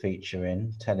all will feature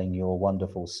in, telling your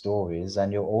wonderful stories,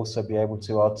 and you'll also be able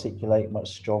to articulate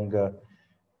much stronger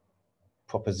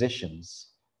propositions,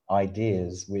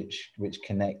 ideas which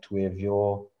connect with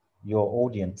your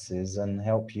audiences and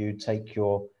help you take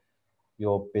your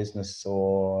business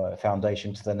or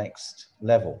foundation to the next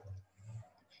level.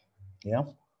 Yeah.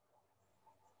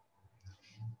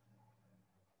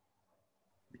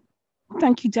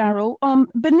 Thank you, Daryl.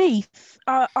 Beneath,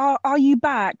 are you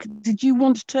back? Did you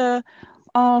want to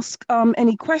ask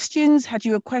any questions? Had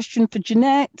you a question for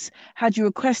Jeanette? Had you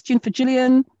a question for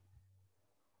Gillian?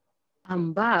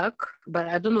 I'm back, but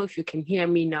I don't know if you can hear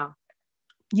me now.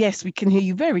 Yes, we can hear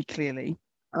you very clearly.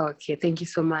 Okay, thank you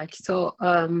so much. So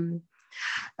I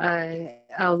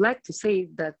would like to say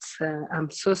that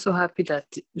I'm so happy that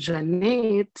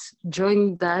Jeanette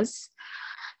joined us.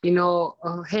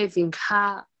 Having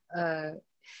her,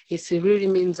 it really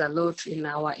means a lot in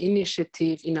our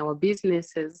initiative, in our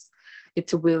businesses.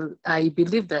 I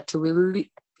believe that it will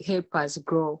help us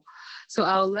grow. So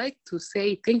I would like to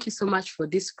say thank you so much for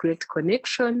this great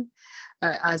connection,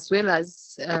 as well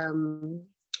as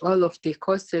all of the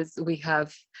courses we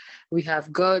have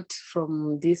got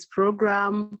from this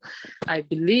program. I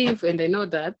believe and I know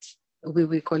that we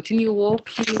will continue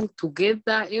walking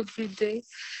together every day.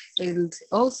 And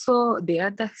also the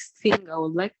other thing I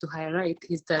would like to highlight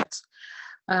is that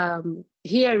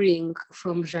hearing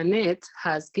from Jeanette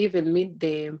has given me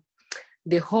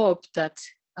the hope that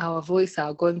our voices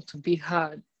are going to be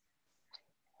heard.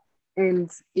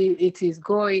 And it is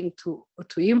going to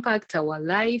impact our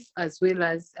life as well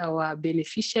as our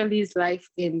beneficiaries' life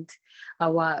and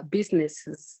our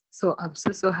businesses. So I'm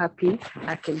so happy.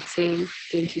 I can say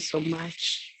thank you so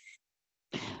much.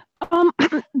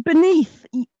 Beneath,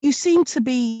 you seem to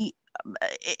be,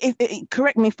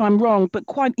 correct me if I'm wrong, but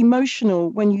quite emotional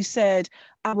when you said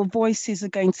our voices are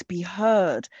going to be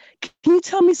heard. Can you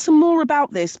tell me some more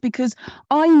about this? Because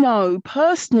I know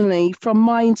personally from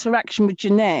my interaction with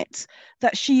Jeanette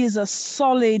that she is a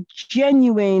solid,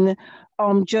 genuine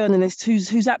journalist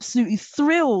who's absolutely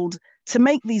thrilled to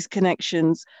make these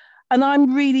connections. And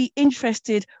I'm really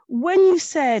interested, when you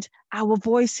said our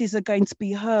voices are going to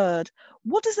be heard,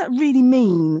 what does that really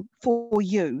mean for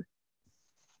you?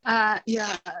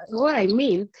 Yeah, what I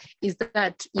mean is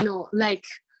that, like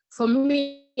for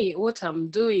me, what I'm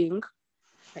doing,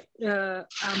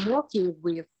 I'm working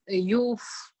with youth,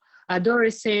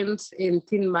 adolescents, and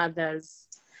teen mothers.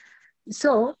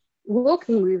 So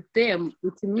working with them,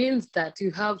 it means that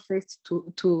you have first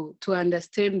to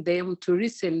understand them, to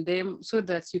listen them, so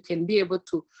that you can be able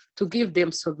to give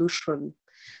them solution.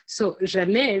 So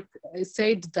Jeanette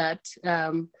said that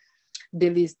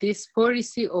there is this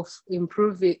policy of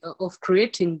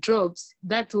creating jobs.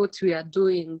 That's what we are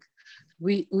doing.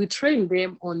 We train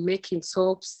them on making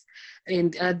soaps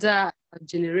and other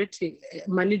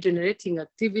money generating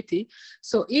activity.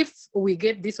 So if we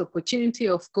get this opportunity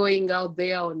of going out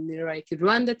there on like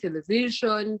Rwanda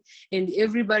television, and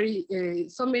everybody,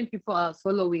 so many people are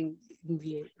following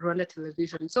the Rwanda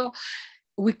television. So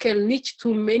we can reach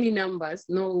too many numbers,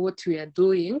 know what we are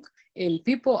doing, and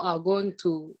people are going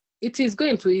to, it is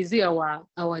going to easy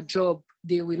our job.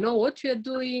 They will know what we are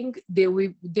doing.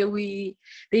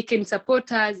 They can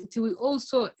support us. It will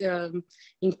also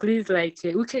increase, like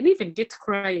we can even get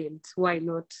clients. Why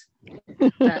not?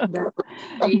 That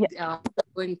are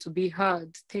going to be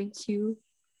hard. Thank you.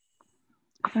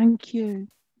 Thank you.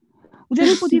 Would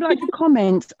anybody like to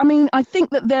comment? I mean, I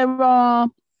think that there are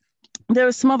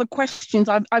some other questions.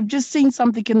 I've just seen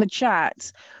something in the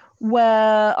chat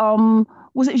where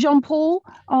was it Jean-Paul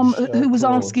who was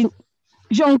Claude. asking?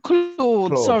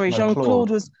 Jean-Claude, sorry, Jean-Claude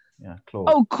was... Yeah, Claude.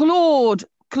 Oh,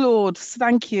 Claude,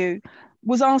 thank you.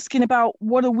 Was asking about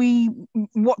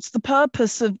what's the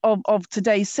purpose of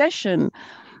today's session?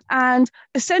 And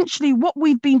essentially what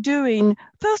we've been doing,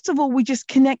 first of all, we just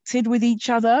connected with each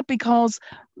other because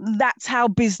that's how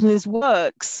business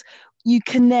works. You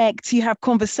connect, you have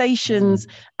conversations,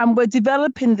 and we're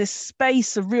developing this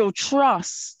space of real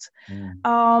trust.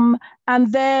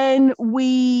 And then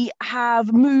we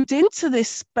have moved into this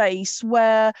space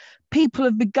where people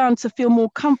have begun to feel more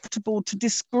comfortable to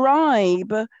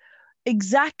describe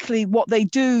exactly what they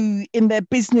do in their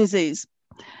businesses.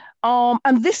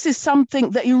 And this is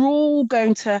something that you're all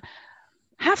going to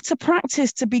have to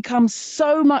practice to become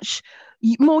so much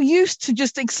more used to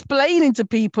just explaining to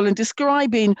people and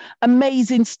describing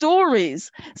amazing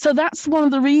stories. So that's one of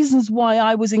the reasons why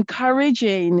I was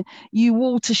encouraging you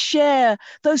all to share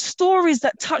those stories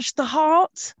that touch the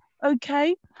heart.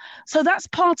 Okay, so that's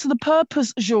part of the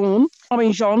purpose, Jean.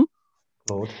 Claude.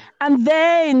 And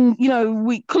then,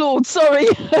 Claude, sorry,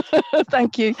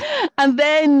 thank you. And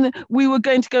then we were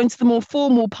going to go into the more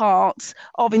formal part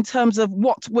in terms of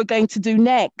what we're going to do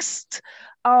next.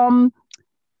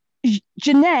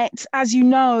 Jeanette, as you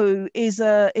know, is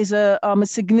a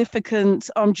significant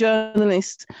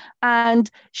journalist, and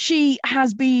she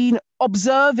has been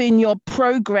observing your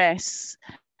progress.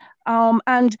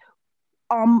 And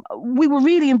we were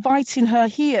really inviting her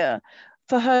here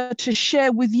for her to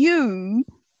share with you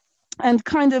and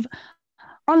kind of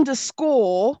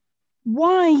underscore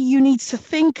why you need to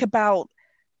think about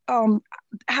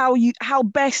how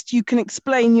best you can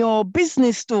explain your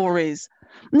business stories.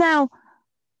 Now,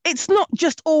 it's not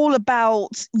just all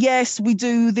about, yes, we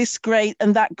do this great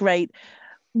and that great.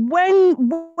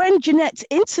 When Jeanette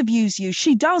interviews you,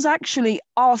 she does actually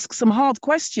ask some hard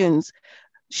questions.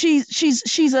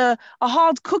 She's a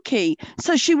hard cookie,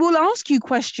 so she will ask you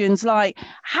questions like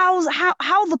how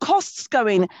the costs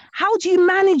going? How do you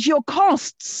manage your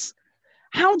costs?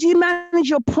 How do you manage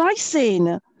your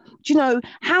pricing?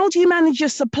 How do you manage your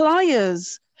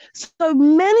suppliers? So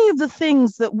many of the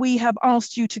things that we have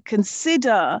asked you to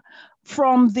consider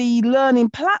from the learning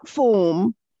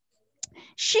platform,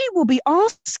 she will be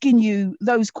asking you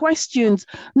those questions,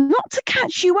 not to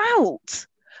catch you out,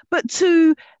 but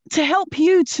to to help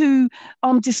you to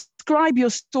describe your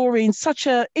story in such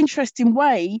an interesting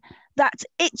way that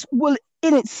it will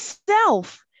in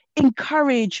itself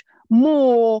encourage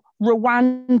more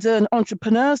Rwandan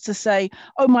entrepreneurs to say,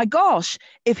 oh my gosh,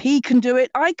 if he can do it,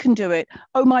 I can do it.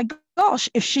 Oh my gosh,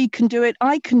 if she can do it,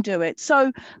 I can do it.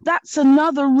 So that's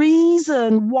another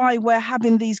reason why we're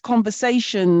having these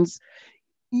conversations.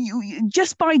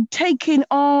 Just by taking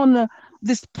on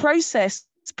this process,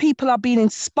 people are being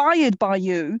inspired by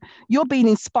you, you're being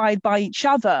inspired by each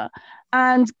other,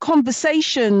 and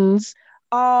conversations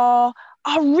are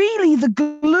really the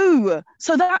glue.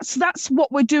 So that's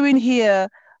what we're doing here,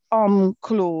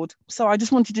 Claude. So I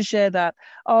just wanted to share that.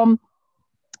 I'm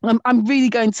really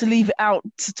going to leave it out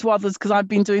to others because I've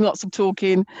been doing lots of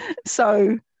talking.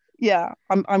 So yeah,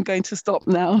 I'm going to stop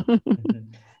now.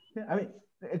 Yeah, I mean,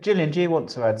 Gillian, do you want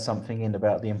to add something in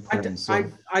about the importance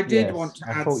I did want to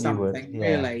add something,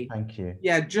 really. Thank you.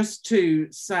 Yeah, just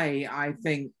to say, I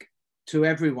think, to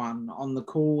everyone on the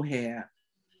call here,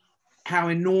 how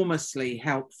enormously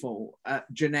helpful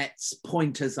Jeanette's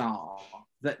pointers are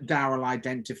that Daryl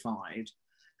identified.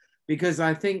 Because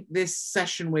I think this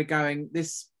session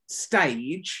this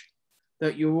stage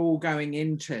that you're all going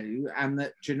into, and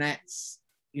that Jeanette's,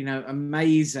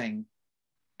 amazing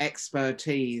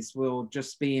expertise will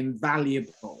just be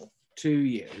invaluable to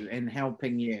you in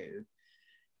helping you,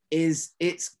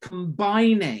 it's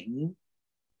combining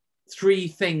three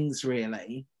things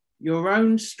really: your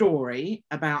own story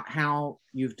about how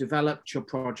you've developed your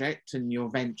project and your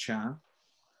venture,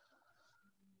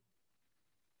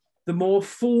 the more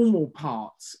formal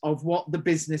parts of what the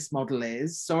business model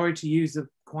is. Sorry to use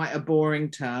quite a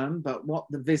boring term, but what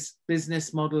the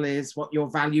business model is, what your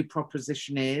value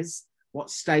proposition is, what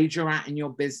stage you're at in your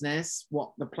business,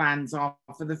 what the plans are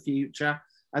for the future,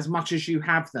 as much as you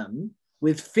have them,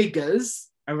 with figures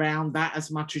around that as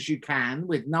much as you can,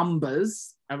 with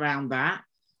numbers around that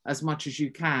as much as you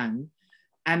can.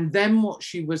 And then what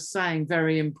she was saying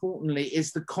very importantly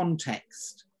is the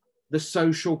context, the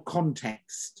social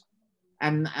context.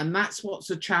 And that's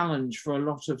what's a challenge for a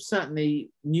lot of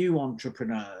certainly new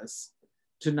entrepreneurs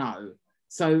to know.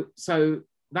 So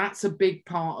that's a big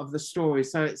part of the story.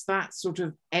 So it's that sort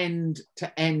of end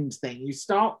to end thing. You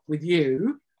start with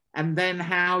you, and then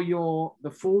how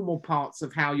the formal parts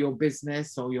of how your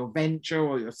business or your venture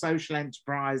or your social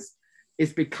enterprise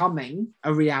is becoming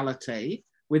a reality,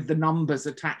 with the numbers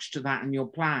attached to that and your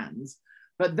plans.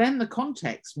 But then the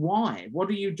context, why? What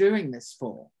are you doing this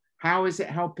for? How is it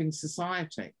helping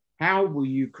society? How will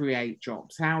you create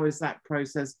jobs? How is that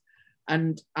process?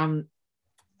 And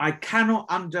I cannot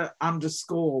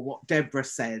underscore what Deborah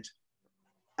said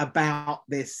about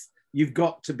this. You've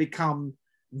got to become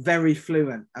very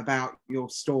fluent about your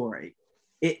story.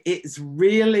 It's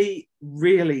really,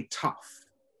 really tough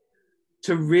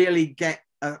to really get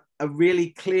a really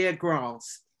clear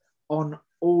grasp on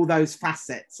all those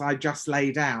facets I just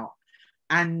laid out.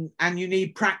 And you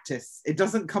need practice. It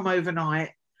doesn't come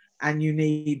overnight, and you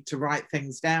need to write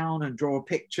things down and draw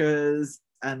pictures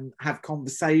and have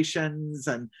conversations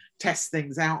and test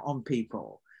things out on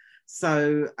people.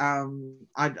 So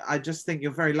I just think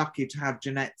you're very lucky to have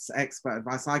Jeanette's expert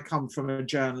advice. I come from a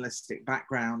journalistic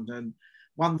background, and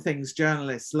one thing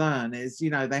journalists learn is,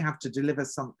 they have to deliver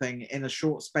something in a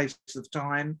short space of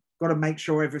time, got to make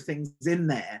sure everything's in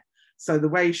there. So the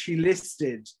way she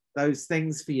listed those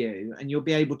things for you, and you'll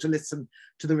be able to listen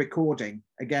to the recording.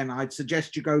 Again, I'd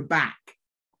suggest you go back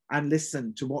and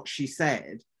listen to what she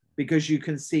said, because you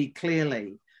can see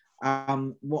clearly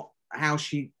how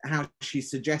she's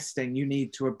suggesting you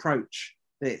need to approach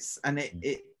this. And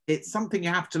it's something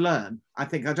you have to learn. I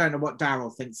don't know what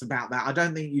Daryl thinks about that. I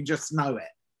don't think you just know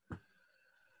it.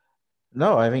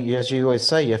 No, I mean, as you always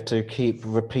say, you have to keep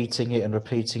repeating it and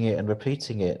repeating it and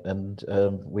repeating it. And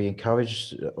we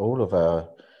encourage all of our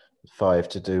 5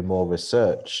 to do more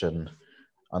research and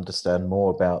understand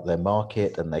more about their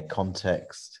market and their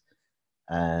context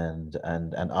and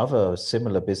other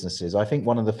similar businesses. I think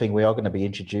one of the things we are going to be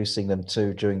introducing them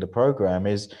to during the program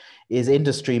is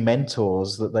industry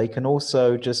mentors that they can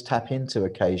also just tap into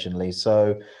occasionally.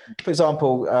 So, for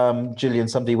example, Gillian,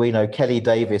 somebody we know, Kelly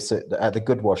Davis at the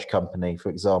Good Wash Company, for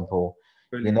example.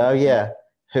 Brilliant.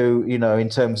 Who, in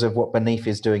terms of what Beneath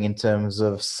is doing in terms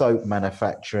of soap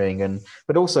manufacturing,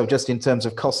 but also just in terms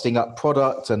of costing up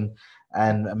product and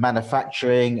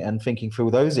manufacturing and thinking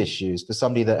through those issues. For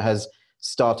somebody that has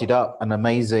started up an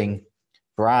amazing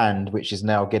brand, which is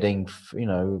now getting,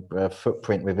 a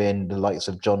footprint within the likes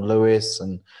of John Lewis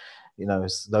and,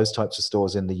 those types of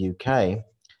stores in the UK.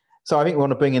 So I think we want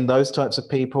to bring in those types of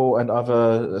people and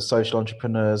other social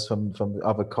entrepreneurs from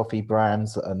other coffee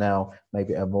brands that are now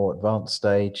maybe at a more advanced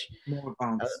stage. More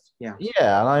advanced, yeah.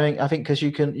 Yeah, and I think because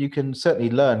you can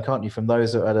certainly learn, can't you, from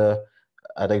those that are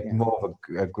at a more of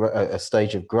a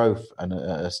stage of growth and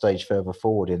a stage further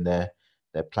forward in their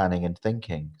planning and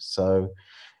thinking. So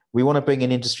we want to bring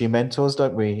in industry mentors,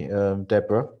 don't we,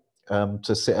 Deborah?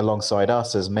 To sit alongside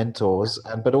us as mentors,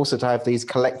 but also to have these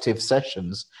collective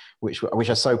sessions, which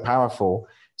are so powerful,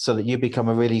 so that you become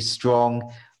a really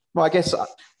strong. Well, I guess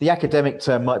the academic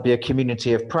term might be a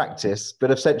community of practice,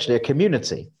 but essentially a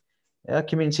community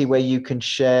where you can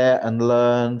share and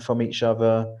learn from each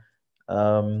other,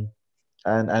 and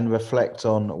reflect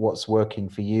on what's working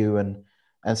for you,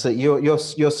 and so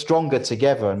you're stronger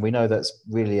together. And we know that's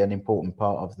really an important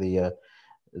part of the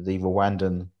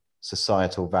Rwandan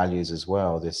societal values as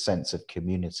well, this sense of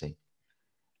community,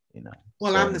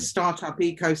 well, and the startup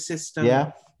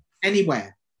ecosystem,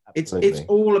 anywhere. Absolutely. It's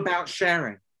all about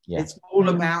sharing. It's all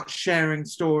about sharing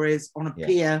stories on a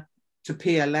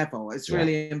peer-to-peer level. It's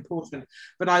really important.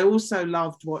 But I also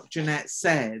loved what Jeanette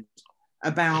said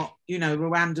about,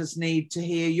 Rwanda's need to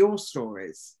hear your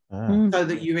stories so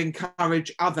that you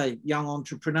encourage other young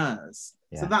entrepreneurs.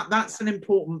 So that's an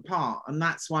important part. And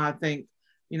that's why I think,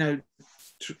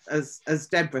 as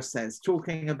Deborah says,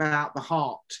 talking about the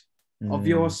heart of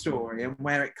your story and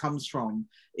where it comes from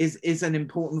is an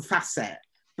important facet.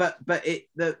 But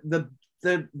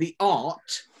the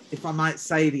art, if I might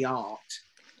say, the art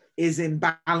is in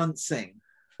balancing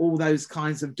all those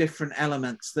kinds of different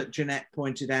elements that Jeanette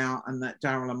pointed out and that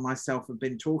Daryl and myself have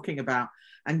been talking about,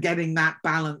 and getting that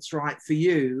balance right for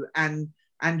you and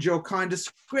your kind of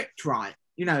script right.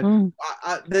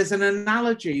 There's an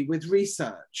analogy with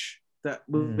research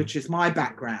which is my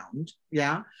background,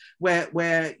 where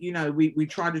we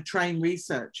try to train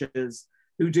researchers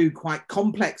who do quite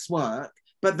complex work,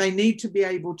 but they need to be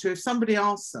able to, if somebody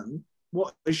asks them,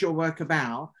 what is your work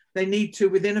about, they need to,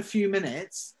 within a few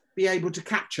minutes, be able to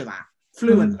capture that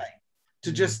fluently,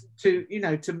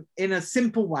 to in a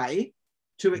simple way,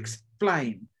 to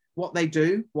explain what they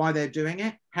do, why they're doing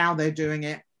it, how they're doing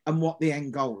it, and what the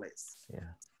end goal is.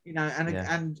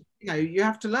 And you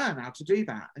have to learn how to do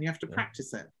that, and you have to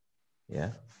practice it.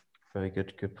 Yeah, very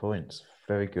good points.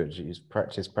 Very good. You use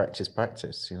practice,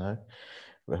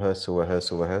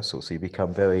 rehearsal. So you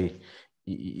become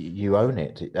you own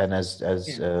it. And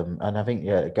and I think,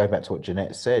 going back to what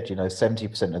Jeanette said,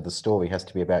 70% of the story has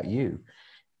to be about you.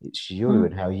 It's you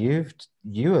and how you're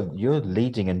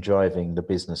leading and driving the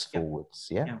business forwards.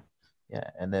 Yeah.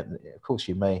 And then, of course,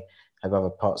 you may have other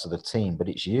parts of the team, but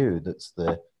it's you that's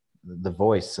the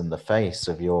voice and the face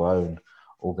of your own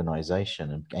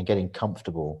organization, and getting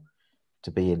comfortable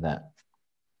to be in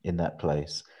that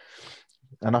place.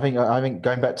 And I think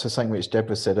going back to something which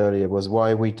Deborah said earlier was,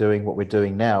 why are we doing what we're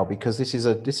doing now? Because this is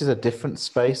a different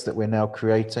space that we're now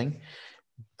creating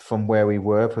from where we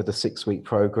were for the 6-week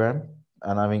program.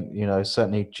 And I think,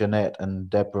 certainly Jeanette and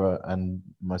Deborah and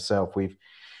myself, we've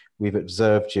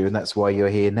observed you, and that's why you're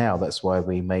here now. That's why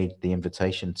we made the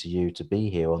invitation to you to be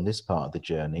here on this part of the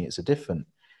journey. It's a different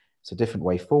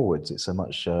way forwards. It's a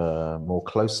much more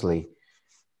closely,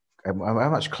 a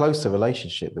much closer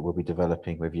relationship that we'll be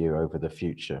developing with you over the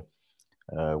future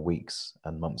weeks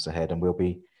and months ahead. And we'll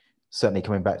be certainly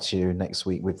coming back to you next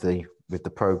week with the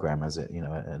program, as it,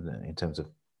 in terms of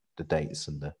the dates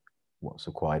and what's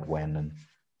required when and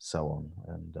so on.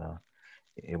 And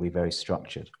it'll be very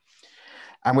structured.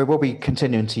 And we will be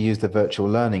continuing to use the virtual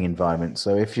learning environment.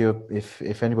 So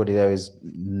if anybody there is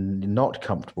not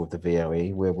comfortable with the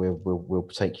VLE, we'll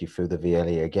take you through the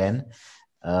VLE again,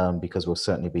 because we'll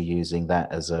certainly be using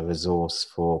that as a resource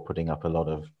for putting up a lot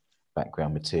of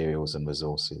background materials and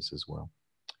resources as well.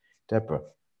 Deborah.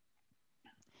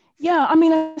 Yeah, I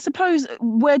mean, I suppose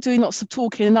we're doing lots of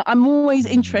talking, and I'm always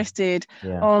interested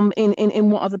in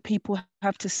what other people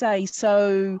have to say.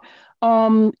 So,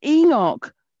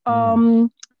 Enoch,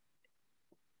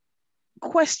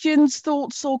 questions,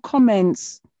 thoughts, or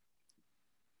comments?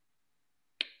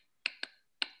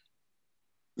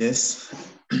 Yes.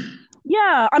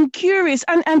 Yeah, I'm curious,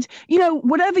 and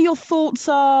whatever your thoughts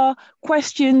are,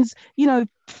 questions,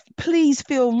 please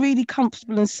feel really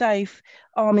comfortable and safe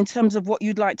in terms of what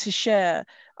you'd like to share.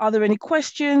 Are there any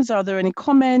questions? Are there any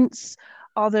comments?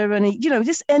 Are there any,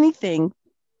 just anything?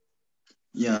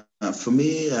 Yeah, for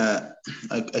me,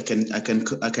 I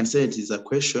can say it is a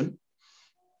question.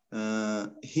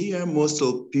 Here, most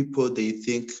of people, they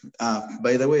think.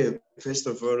 By the way, first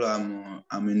of all,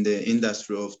 I'm in the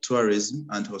industry of tourism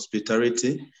and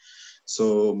hospitality,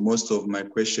 so most of my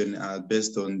questions are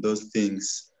based on those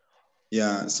things.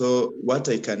 Yeah, so what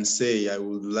I can say, I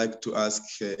would like to ask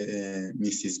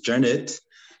Mrs. Janet.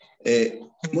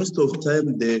 Most of the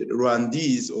time, the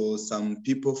Rwandese or some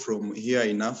people from here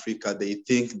in Africa, they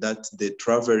think that the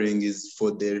traveling is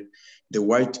for the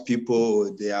white people,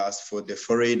 or they are for the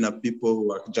foreigner people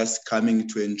who are just coming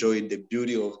to enjoy the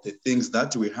beauty of the things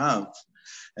that we have.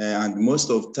 And most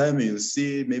of the time you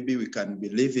see, maybe we can be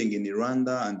living in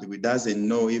Rwanda and we doesn't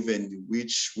know even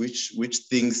which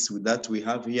things that we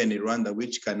have here in Rwanda,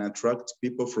 which can attract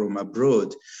people from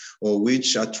abroad, or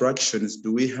which attractions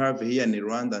do we have here in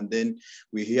Rwanda. And then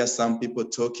we hear some people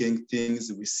talking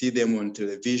things, we see them on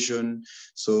television.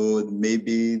 So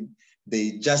maybe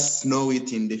they just know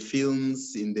it in the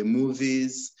films, in the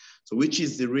movies, so which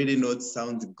is really not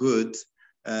sound good.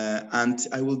 And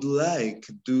I would like,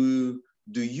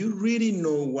 do you really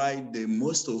know why the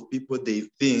most of people, they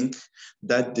think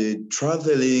that the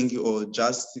traveling or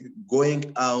just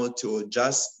going out or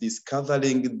just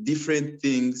discovering different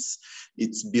things,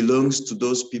 it belongs to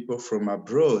those people from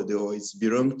abroad, or it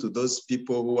belongs to those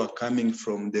people who are coming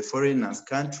from the foreigners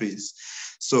countries?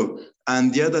 So,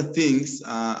 and the other things,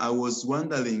 I was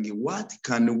wondering, what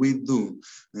can we do,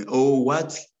 or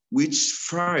which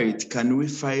fight can we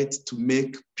fight to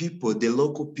make people, the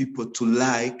local people, to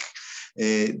like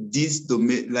these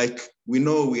like we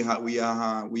know we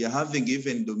are having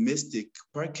even domestic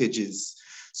packages,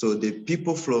 so the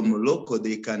people from local,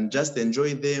 they can just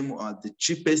enjoy them at the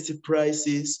cheapest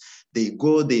prices. They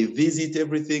go, they visit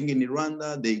everything in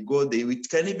Rwanda. They go, we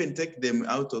can even take them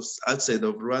outside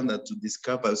of Rwanda to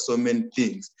discover so many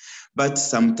things. But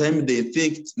sometimes they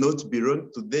think it's not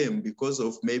belong to them because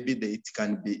of maybe it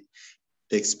can be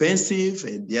expensive,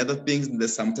 and the other things that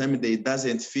sometimes they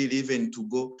doesn't feel even to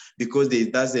go because they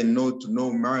doesn't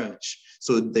know much.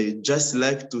 So they just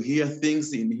like to hear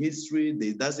things in history.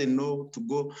 They doesn't know to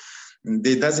go.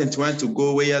 They doesn't want to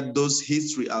go where those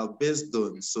history are based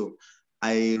on. So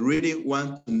I really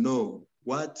want to know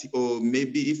what, or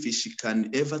maybe if she can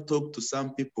ever talk to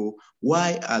some people,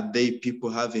 why are they people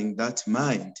having that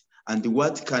mind? And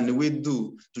what can we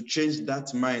do to change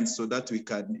that mind so that we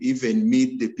can even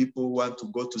meet the people who want to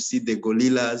go to see the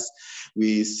gorillas?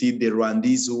 We see the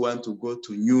Rwandese who want to go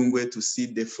to Nyungwe to see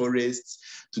the forests,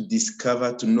 to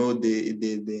discover, to know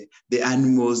the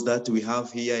animals that we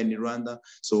have here in Rwanda.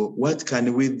 So what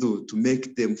can we do to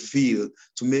make them feel,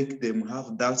 to make them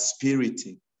have that spirit?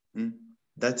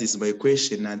 That is my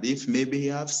question. And if maybe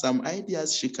you have some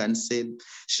ideas, she can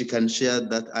share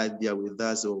that idea with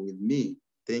us or with me.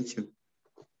 Thank you.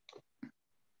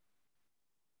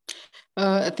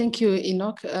 Thank you,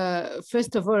 Enoch.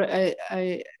 First of all,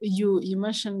 you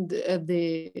mentioned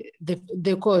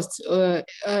the cost.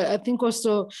 I think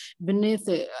also Beneath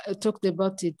talked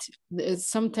about it.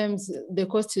 Sometimes the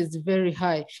cost is very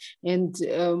high, and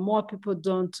more people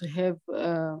don't have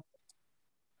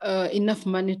enough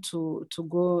money to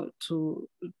go to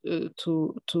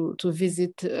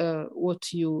visit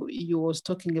what you was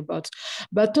talking about.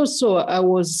 But also I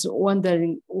was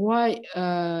wondering why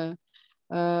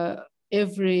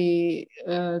every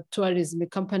tourism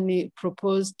company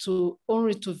proposed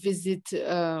only to visit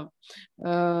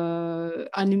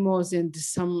animals and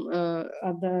some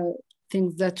other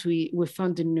things that we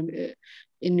found in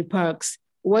the parks.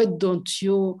 Why don't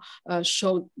you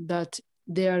show that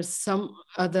there are some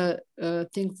other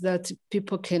things that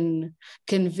people can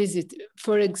visit?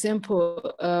 For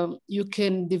example, you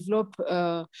can develop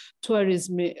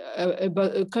tourism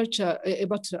about culture,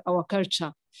 about our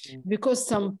culture, because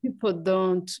some people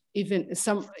don't even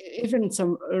some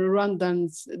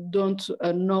Rwandans don't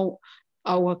know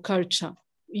our culture.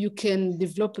 You can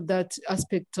develop that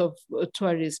aspect of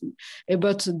tourism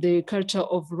about the culture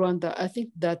of Rwanda. I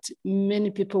think that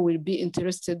many people will be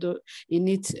interested in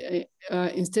it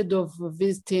instead of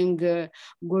visiting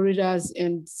gorillas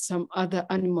and some other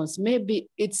animals. Maybe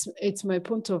it's my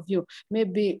point of view.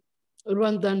 Maybe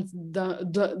Rwandans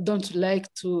don't like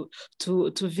to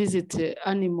visit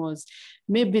animals.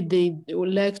 Maybe they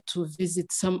would like to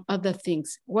visit some other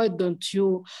things. Why don't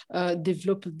you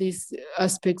develop these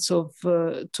aspects of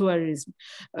tourism?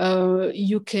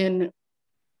 You can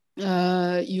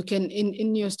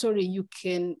in your story you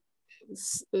can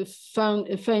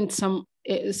find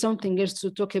something else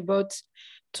to talk about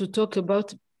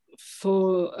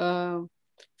for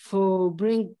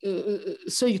bring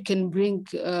so you can bring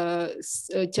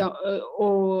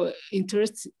or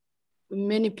interest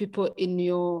many people in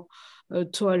your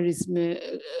tourism,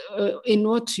 in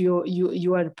what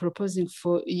you are proposing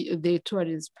for the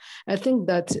tourism. I think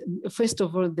that first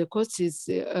of all the cost is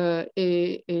a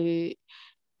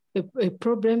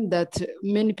problem, that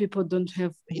many people don't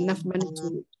have enough money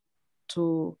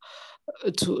to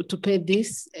to pay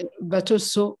this, but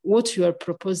also what you are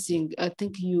proposing. I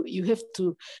think you have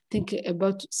to think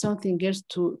about something else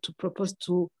to propose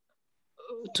to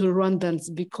Rwandans,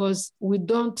 because we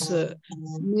don't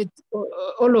need,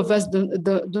 all of us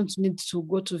don't need to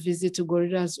go to visit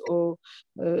Gorillas or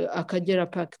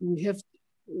Akagera Park. We have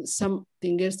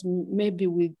something else. Maybe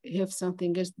we have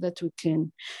something else that we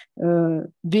can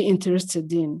be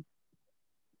interested in.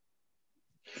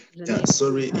 Yeah,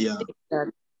 sorry, yeah.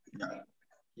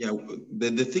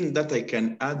 The thing that I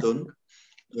can add on,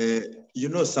 you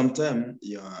know, sometimes,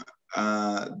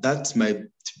 that might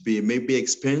be maybe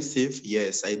expensive.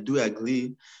 Yes, I do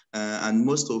agree. And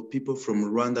most of people from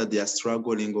Rwanda, they are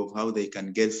struggling of how they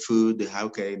can get food, how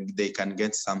they can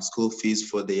get some school fees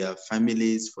for their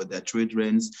families, for their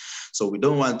children. So we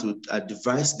don't want to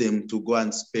advise them to go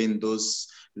and spend those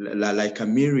like $1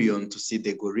 million to see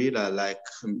the gorilla, like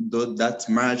that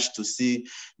much to see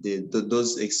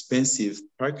those expensive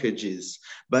packages.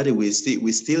 But we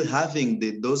still having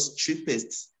those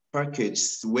cheapest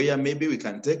packages where maybe we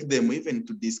can take them even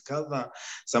to discover.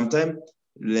 Sometimes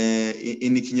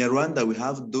in Kinyarwanda, we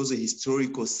have those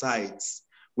historical sites.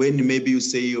 When maybe you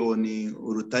say on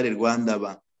Urutare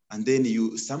Rwandaba, and then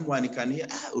someone can hear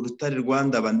Urutare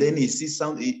Rwandaba, and then he sees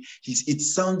it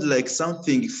sounds like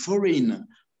something foreign,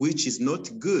 which is not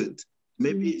good.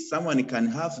 Maybe someone can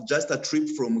have just a trip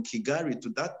from Kigali to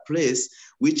that place,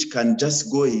 which can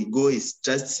just go, he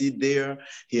just sit there,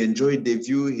 he enjoyed the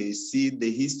view, he see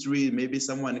the history. Maybe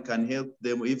someone can help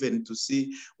them even to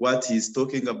see what he's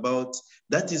talking about.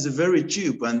 That is very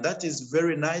cheap, and that is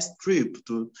very nice trip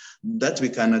that we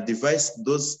can devise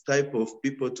those type of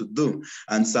people to do.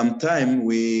 And sometimes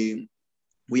we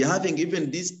are having even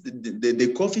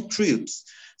the coffee trips.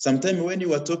 Sometimes when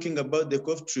you are talking about the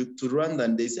coffee trip to Rwanda,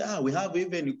 and they say, we have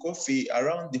even coffee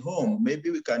around the home. Maybe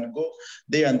we can go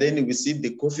there, and then we see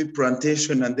the coffee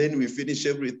plantation, and then we finish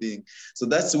everything. So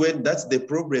that's the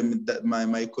problem that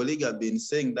my colleague have been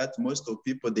saying, that most of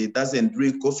people, they doesn't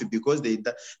drink coffee because they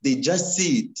just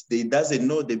see it. They doesn't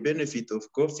know the benefit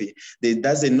of coffee. They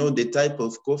doesn't know the type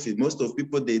of coffee. Most of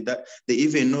people, they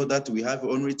even know that we have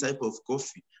only type of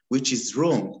coffee, which is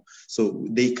wrong. So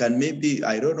they can maybe,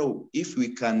 I don't know if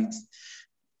we can,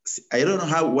 I don't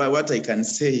know what I can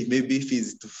say, maybe if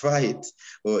it's to fight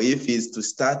or if it's to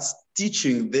start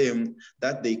teaching them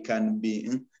that they can be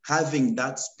having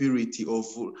that spirit of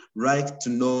right to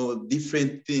know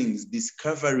different things,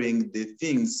 discovering the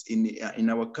things in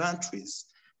our countries.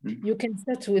 You can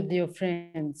start with your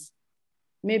friends,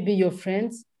 maybe your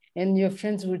friends, and your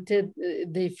friends will tell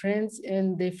their friends,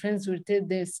 and their friends will tell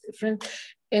their friends,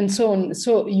 and so on.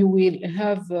 So you will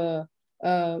have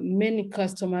many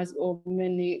customers or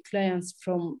many clients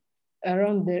from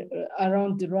around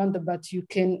Rwanda, but you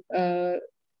can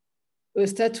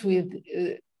start with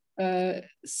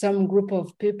some group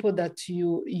of people that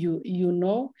you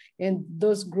know, and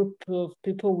those group of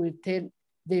people will tell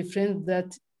their friends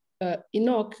that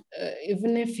Enoch,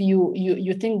 even if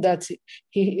you think that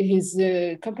his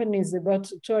company is about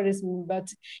tourism,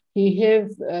 but he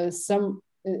have some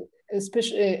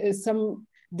some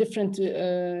different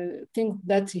things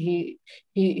that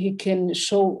he can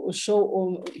show,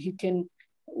 or he can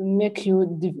make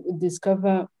you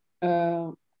discover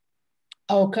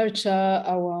our culture,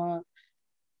 our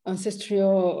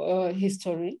ancestral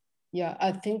history. Yeah,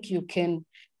 I think you can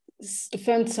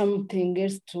find something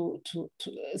else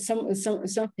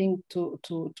something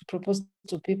to propose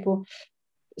to people,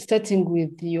 starting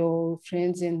with your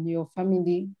friends and your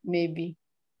family, maybe.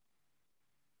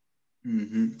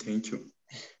 Thank you.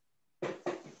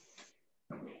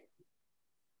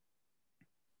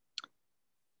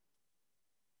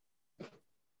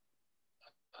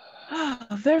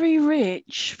 Very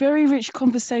rich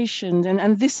conversation.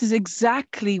 And this is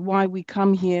exactly why we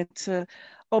come here, to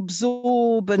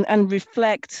absorb and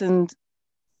reflect and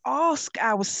ask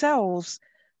ourselves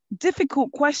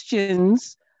difficult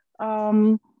questions,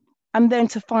 and then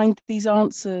to find these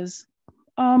answers.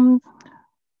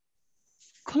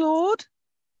 Claude?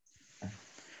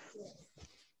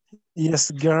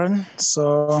 Yes, Garen.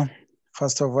 So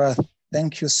first of all,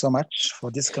 thank you so much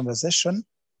for this conversation.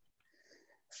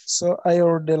 So I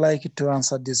would like to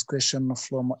answer this question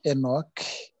from Enoch.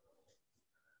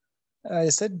 I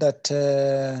said that,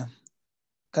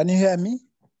 can you hear me?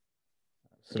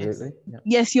 Absolutely. Yeah.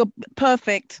 Yes, you're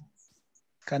perfect.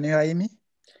 Can you hear me?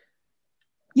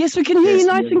 Yes, we can hear you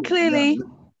nice and clearly.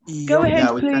 Yeah. Go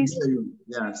ahead, we please. Can hear you.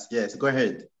 Yes, go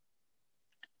ahead.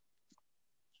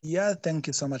 Yeah, thank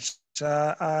you so much.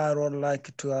 I would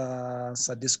like to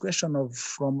answer this question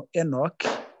from Enoch.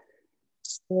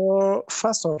 So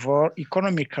first of all,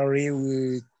 economically,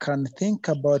 we can think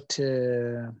about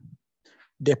the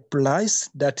price.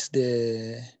 That's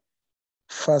the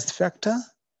first factor,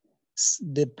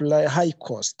 the high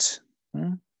cost.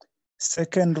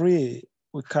 Secondly,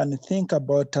 we can think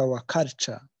about our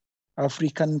culture,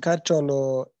 African culture,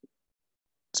 or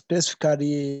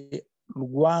specifically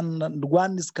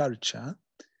Rwanda's culture.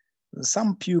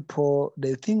 Some people,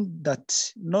 they think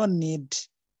that no need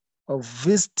of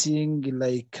visiting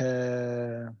like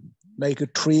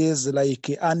trees, like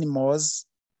animals,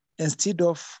 instead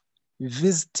of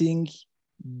visiting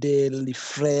their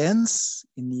friends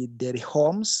in their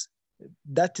homes.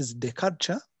 That is the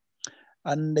culture.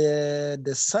 And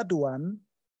the third one,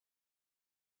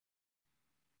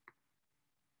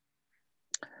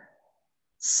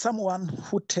 someone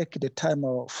who take the time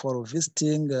for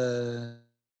visiting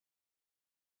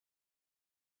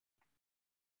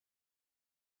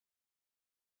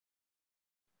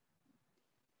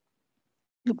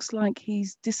looks like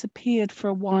he's disappeared for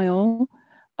a while.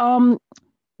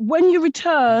 When you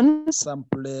return, some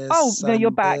place. Oh, there you're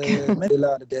back.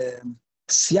 The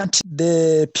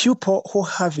people who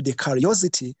have the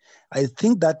curiosity, I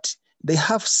think that they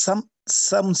have some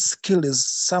skills,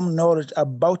 some knowledge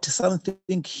about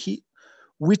something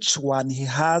which one he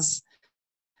has,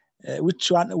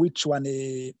 which one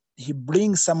he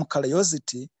brings some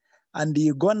curiosity, and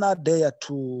he gonna there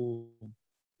to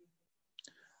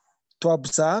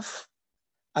observe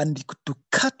and to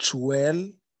catch well,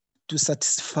 to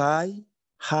satisfy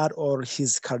her or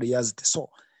his curiosity. So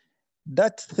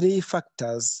that three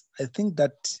factors, I think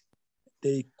that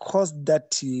they caused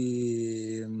that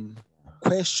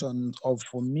question of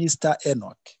Mr.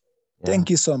 Enoch. Yeah. Thank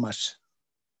you so much.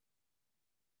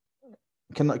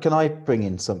 Can I bring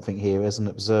in something here as an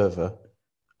observer?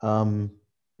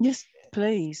 Yes,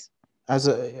 please. As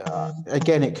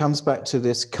again, it comes back to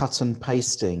this cut and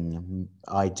pasting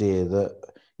idea that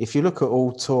if you look at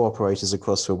all tour operators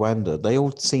across Rwanda, they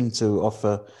all seem to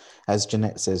offer, as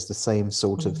Jeanette says, the same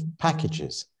sort of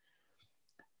packages.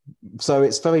 So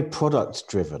it's very product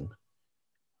driven,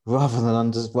 rather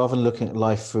than looking at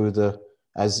life through the,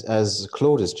 as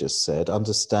Claude has just said,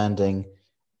 understanding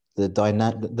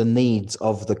the needs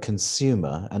of the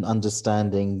consumer and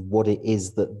understanding what it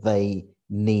is that they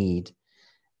need,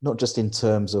 not just in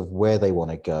terms of where they want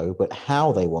to go, but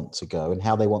how they want to go and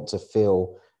how they want to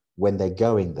feel when they're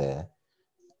going there.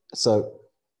 So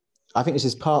I think this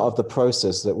is part of the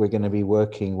process that we're going to be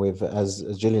working with, as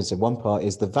Gillian said. One part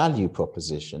is the value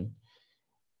proposition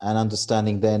and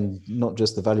understanding then not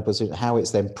just the value proposition, how it's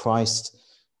then priced,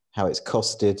 how it's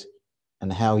costed,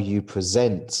 and how you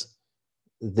present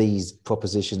these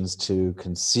propositions to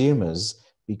consumers,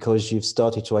 because you've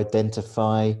started to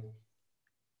identify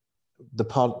the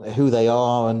part, who they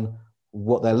are and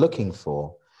what they're looking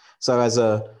for. So as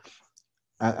a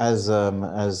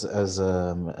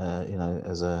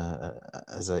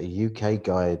UK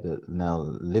guy that now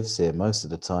lives here most of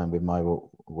the time with my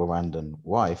Rwandan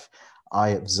wife, I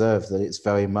observe that it's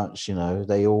very much,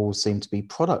 they all seem to be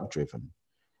product driven,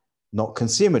 not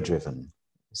consumer driven.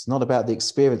 It's not about the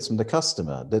experience from the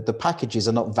customer. The packages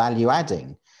are not value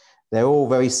adding. They're all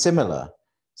very similar.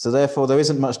 So therefore there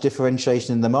isn't much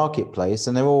differentiation in the marketplace,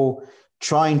 and they're all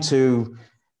trying to,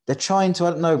 I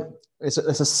don't know, it's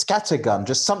a scatter gun.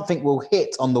 Just something will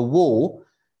hit on the wall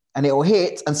and it will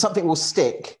hit and something will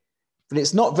stick, but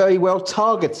it's not very well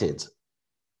targeted.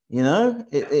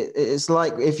 It's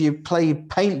like if you play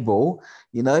paintball,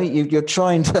 you're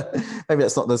trying to, maybe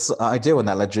that's not the ideal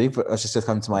analogy, but it's just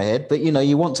come to my head. But,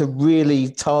 you want to really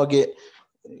target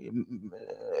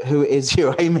who it is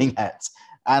you're aiming at.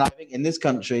 And I think in this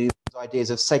country,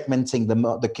 ideas of segmenting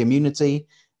the community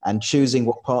and choosing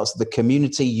what parts of the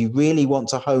community you really want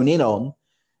to hone in on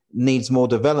needs more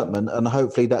development. And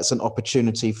hopefully that's an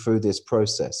opportunity through this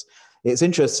process. It's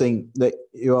interesting that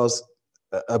you asked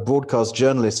a broadcast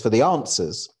journalist for the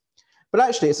answers, but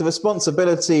actually it's a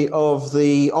responsibility of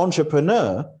the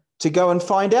entrepreneur to go and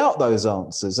find out those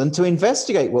answers and to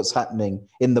investigate what's happening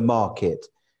in the market,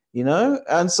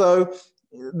 And so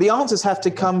the answers have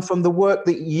to come from the work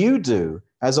that you do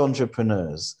as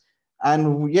entrepreneurs.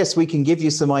 And yes, we can give you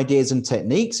some ideas and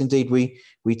techniques. Indeed,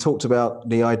 we talked about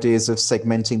the ideas of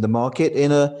segmenting the market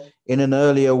in an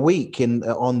earlier week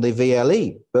on the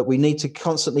VLE, but we need to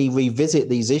constantly revisit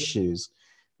these issues,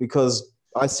 because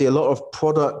I see a lot of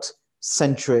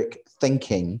product-centric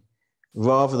thinking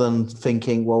rather than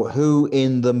thinking, well, who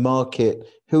in the market,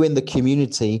 who in the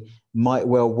community might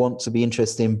well want to be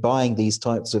interested in buying these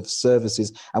types of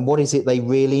services, and what is it they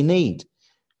really need?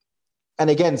 And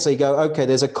again, so you go, okay,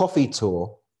 there's a coffee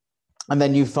tour, and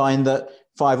then you find that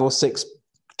 5 or 6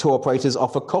 tour operators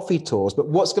offer coffee tours, but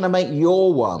what's going to make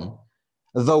your one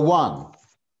the one?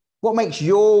 What makes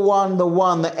your one the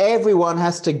one that everyone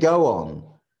has to go on?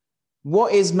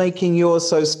 What is making yours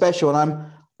so special?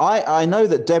 And I know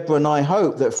that Deborah and I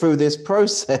hope that through this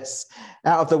process,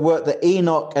 out of the work that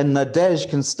Enoch and Nadej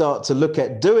can start to look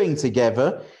at doing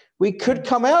together, we could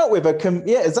come out with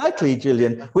yeah, exactly,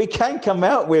 Gillian. We can come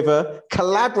out with a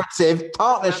collaborative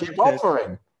partnership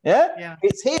offering. Yeah?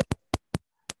 It's here.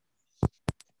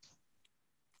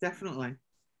 Definitely.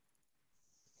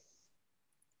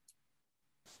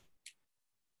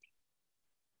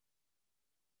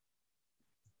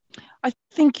 I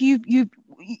think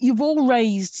you've all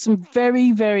raised some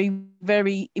very, very,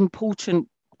 very important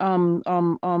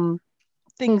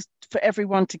things for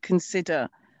everyone to consider.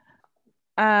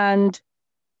 And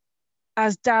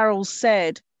as Daryl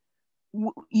said,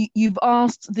 you've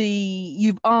asked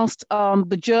the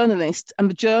journalist, and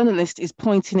the journalist is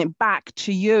pointing it back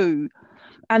to you.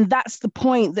 And that's the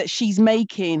point that she's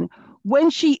making.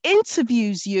 When she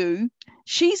interviews you,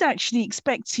 she's actually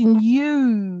expecting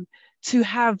you to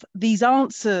have these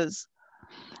answers.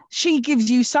 She gives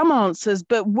you some answers,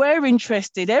 but we're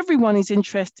interested, everyone is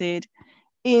interested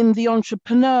in the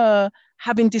entrepreneur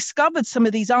having discovered some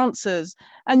of these answers.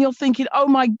 And you're thinking, oh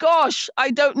my gosh, I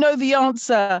don't know the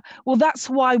answer. Well, that's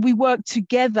why we work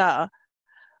together.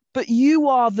 But you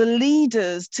are the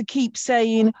leaders to keep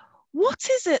saying, what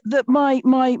is it that my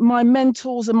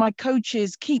mentors and my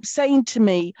coaches keep saying to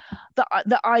me that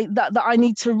I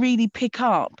need to really pick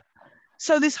up?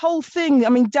 So this whole thing, I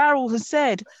mean, Daryl has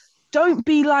said, don't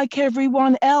be like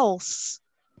everyone else.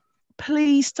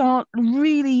 Please start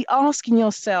really asking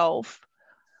yourself,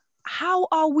 how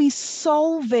are we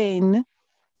solving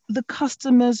the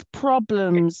customer's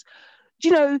problems?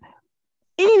 You know,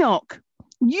 Enoch,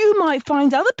 you might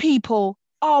find other people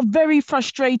are very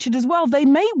frustrated as well. They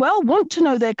may well want to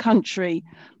know their country,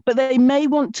 but they may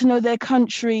want to know their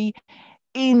country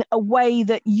in a way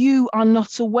that you are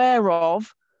not aware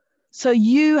of. So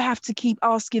you have to keep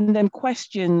asking them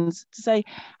questions to say,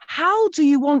 how do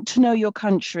you want to know your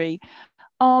country?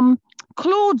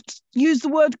 Claude used the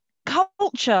word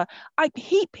culture. I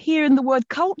keep hearing the word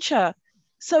culture.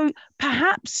 So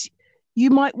perhaps you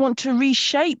might want to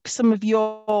reshape some of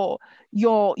your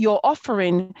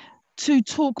offering to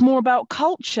talk more about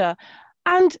culture.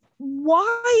 And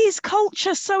why is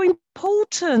culture so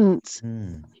important?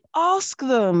 Ask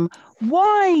them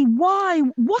why,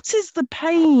 what is the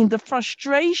pain, the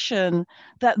frustration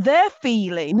that they're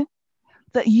feeling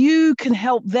that you can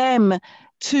help them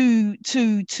to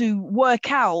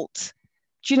work out?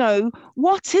 Do you know,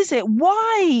 what is it?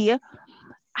 Why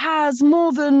has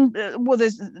more than, well,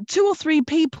 there's 2 or 3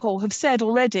 people have said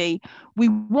already, we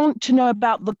want to know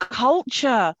about the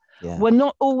culture. Yeah. We're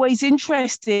not always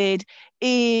interested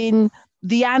in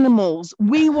the animals.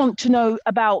 We want to know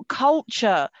about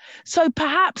culture. So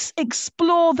perhaps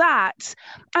explore that.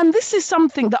 And this is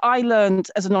something that I learned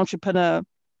as an entrepreneur.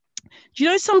 Do you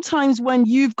know, sometimes when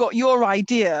you've got your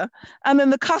idea and then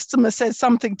the customer says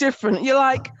something different, you're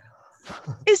like,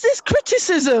 is this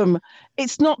criticism?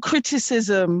 It's not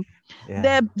criticism.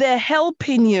 Yeah. They're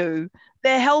helping you.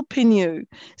 They're helping you.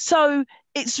 So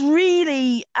it's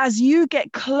really, as you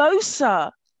get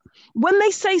closer, when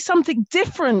they say something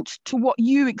different to what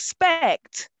you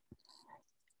expect,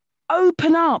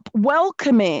 open up,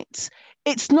 welcome it.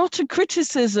 It's not a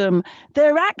criticism.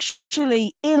 They're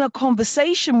actually in a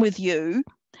conversation with you,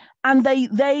 and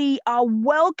they are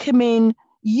welcoming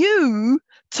you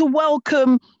to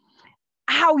welcome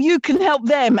how you can help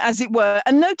them, as it were.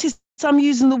 And notice I'm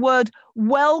using the word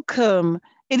welcome.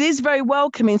 It is very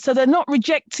welcoming. So they're not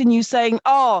rejecting you saying,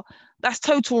 oh, that's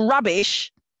total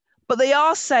rubbish. But they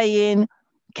are saying,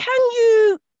 can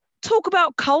you talk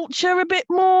about culture a bit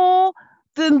more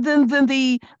than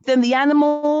the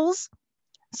animals?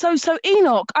 So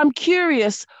Enoch, I'm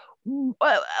curious,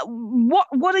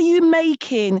 what are you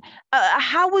making?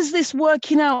 How is this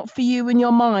working out for you in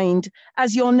your mind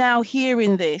as you're now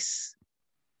hearing this?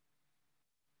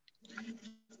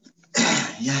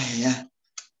 Yeah.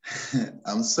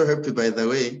 I'm so happy, by the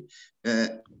way.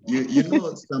 You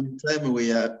know, sometimes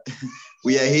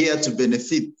we are here to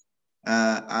benefit,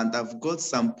 and I've got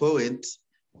some point.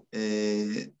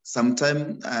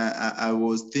 Sometime I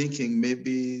was thinking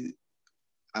maybe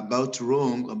about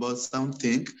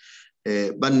something,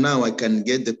 but now I can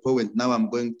get the point. Now I'm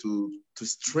going to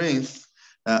strengthen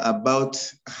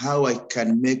about how I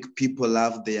can make people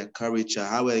love their culture,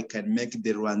 how I can make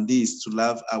the Rwandese to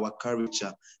love our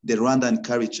culture, the Rwandan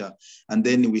culture, and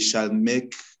then we shall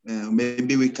make,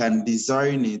 maybe we can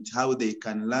design it, how they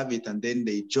can love it, and then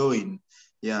they join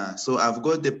Yeah, so I've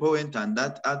got the point, and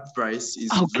that advice is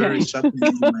very sharpening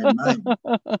in my mind.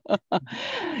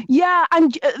 Yeah,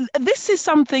 and this is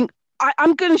something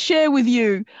I'm going to share with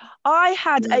you. I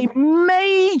had a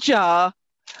major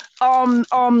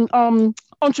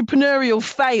entrepreneurial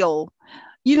fail.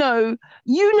 You know,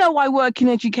 I work in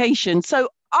education, so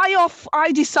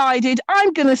I decided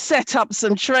I'm going to set up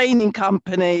some training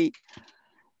company.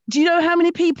 Do you know how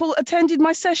many people attended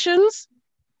my sessions?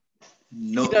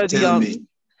 No, tell me.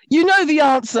 You know the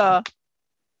answer.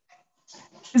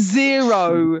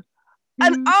 0.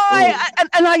 And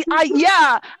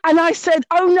I said,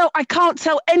 oh no, I can't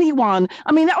tell anyone.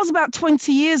 I mean, that was about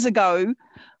 20 years ago,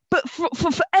 but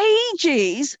for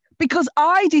ages, because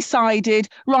I decided,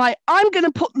 right, I'm going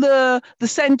to put the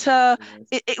center,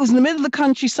 it was in the middle of the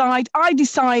countryside. I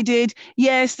decided,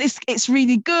 yes, it's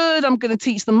really good. I'm going to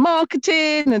teach them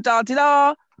marketing and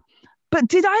da-da-da. But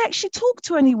did I actually talk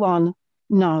to anyone?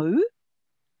 No,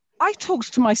 I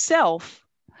talked to myself.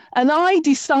 And I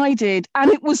decided,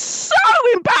 and it was so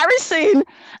embarrassing.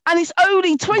 And it's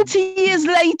only 20 years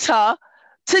later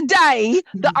today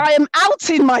that I am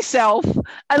outing myself.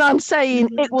 And I'm saying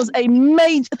it was a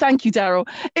major, thank you, Daryl.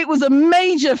 It was a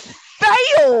major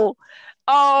fail.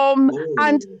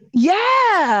 And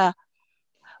yeah,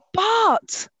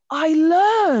 but I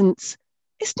learned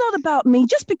it's not about me.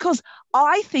 Just because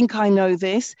I think I know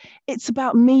this, it's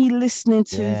about me listening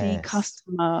to the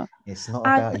customer. It's not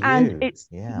about you. And it's,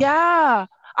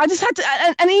 I just had to,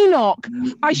 and Enoch,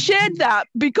 I shared that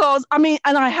because, I mean,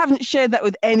 and I haven't shared that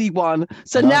with anyone.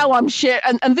 So now I'm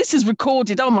sharing, and this is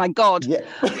recorded. Oh my God. Yeah.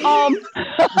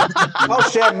 I'll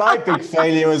share my big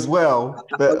failure as well,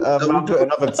 but I'll do it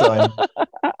another time.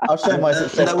 I'll share my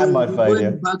success and my failure. I will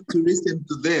be going back to listen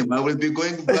to them. I will be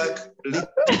going back.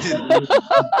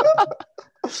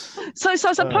 So I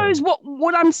suppose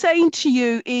what I'm saying to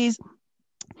you is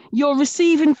you're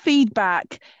receiving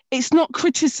feedback. It's not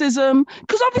criticism,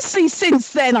 because obviously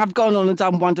since then I've gone on and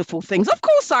done wonderful things. Of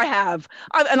course I have.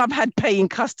 And I've had paying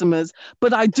customers,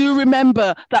 but I do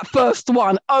remember that first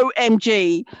one,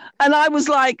 OMG. And I was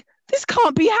like, this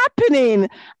can't be happening. And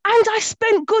I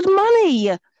spent good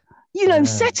money,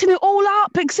 setting it all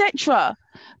up, etc.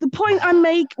 The point I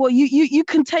make, well, you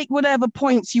can take whatever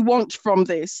points you want from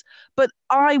this, but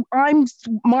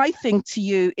my thing to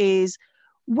you is,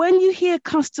 when you hear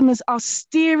customers are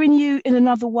steering you in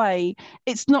another way,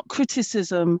 it's not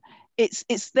criticism.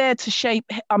 It's there to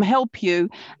help you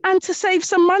and to save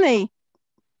some money.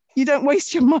 You don't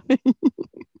waste your money.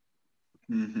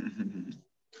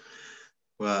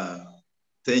 Wow,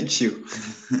 thank you.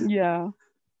 Yeah.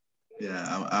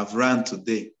 Yeah, I've run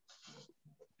today.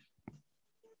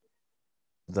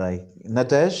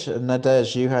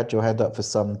 Nadej, you had your hand up for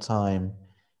some time.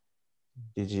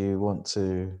 Did you want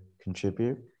to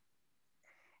contribute?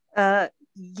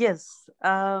 Yes.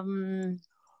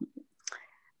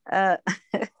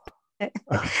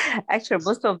 Actually,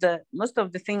 most of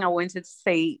the thing I wanted to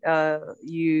say,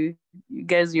 you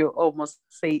guys, you almost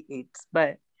say it.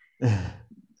 But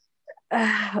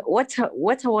what I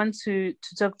want to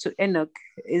talk to Enoch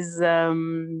is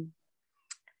 3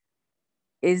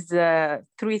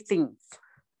 things.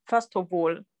 First of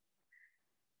all,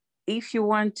 if you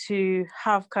want to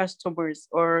have customers,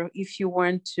 or if you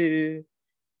want to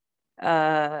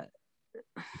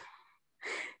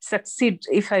succeed,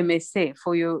 if I may say,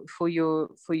 for your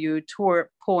tour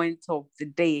point of the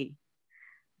day,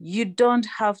 you don't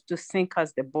have to think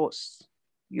as the boss.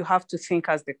 You have to think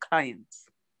as the client,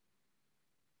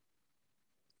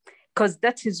 because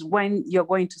that is when you're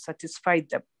going to satisfy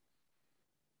them.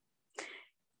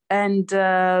 And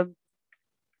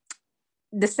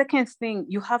the second thing,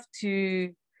 you have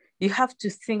to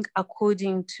think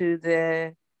according to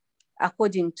the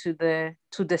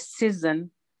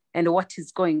season and what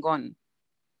is going on.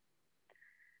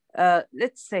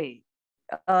 Let's say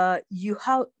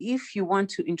if you want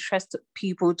to interest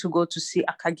people to go to see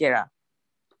Akagera,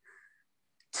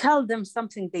 tell them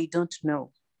something they don't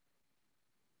know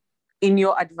in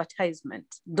your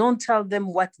advertisement. Don't tell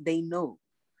them what they know.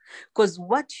 Because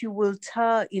what you will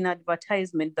tell in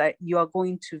advertisement that you are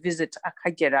going to visit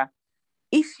Akagera,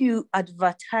 if you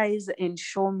advertise and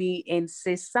show me and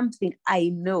say something I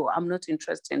know, I'm not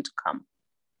interested to come.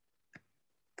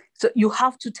 So you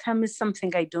have to tell me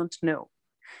something I don't know.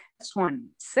 That's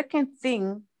one. Second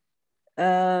thing,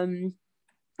 the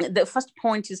first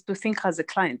point is to think as a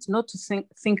client, not to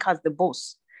think as the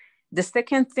boss. The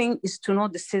second thing is to know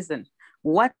the season.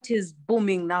 What is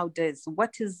booming nowadays?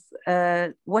 What's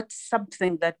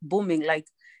something that booming, like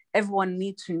everyone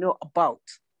needs to know about?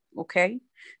 okay?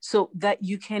 So that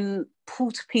you can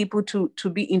put people to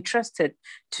be interested,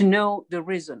 to know the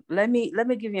reason. Let me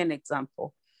give you an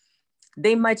example.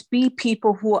 There might be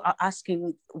people who are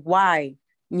asking why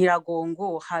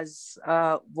Nyiragongo has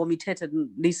vomited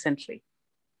recently.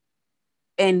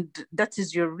 And that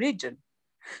is your region.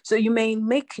 So you may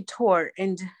make a tour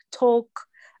and talk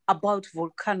about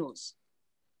volcanoes.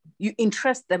 You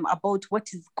interest them about what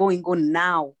is going on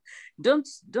now. Don't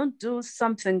do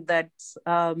something that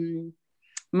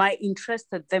might interest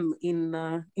them in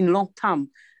long term.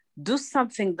 Do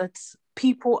something that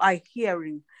people are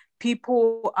hearing.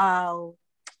 People are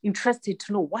interested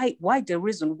to know why the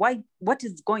reason, what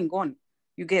is going on.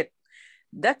 You get.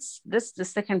 That's the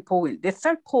second point. The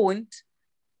third point,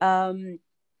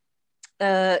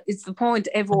 it's the point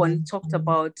everyone talked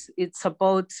about. It's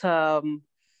about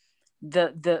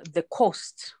the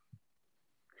cost.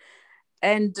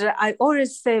 And I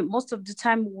always say most of the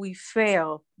time we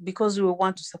fail because we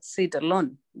want to succeed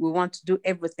alone. We want to do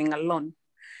everything alone.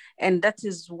 And that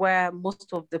is where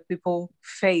most of the people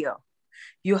fail.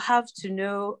 You have to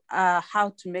know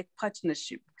how to make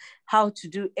partnership, how to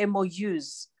do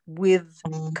MOUs with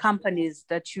companies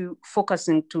that you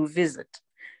focusing to visit.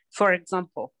 For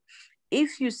example,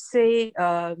 if you say,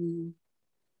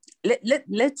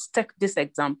 let's take this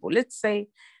example. Let's say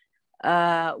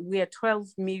we are 12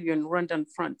 million Rwandan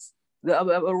francs,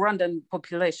 Rwandan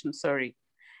population, sorry.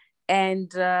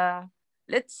 And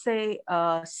let's say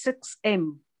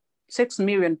 6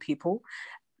 million people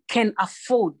can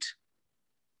afford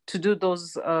to do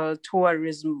those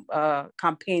tourism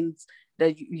campaigns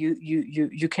that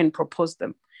you can propose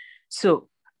them. So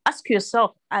ask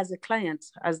yourself as a client,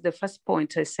 as the first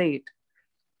point I said,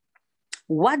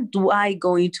 what do I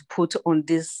going to put on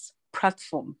this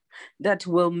platform that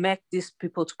will make these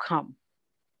people to come?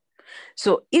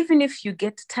 So even if you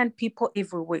get 10 people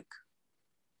every week,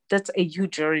 that's a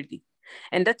huge already.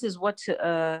 And that is what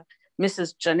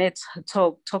Mrs. Janet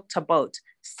talked about.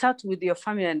 Start with your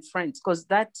family and friends, because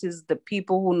that is the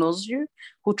people who knows you,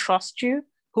 who trust you,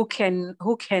 who can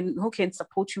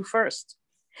support you first.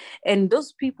 And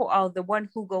those people are the one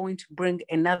who going to bring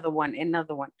another one.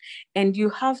 And you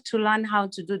have to learn how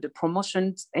to do the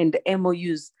promotions and the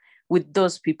MOUs with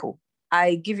those people.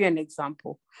 I give you an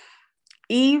example.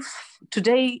 If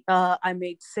today I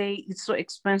may say it's so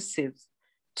expensive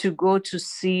to go to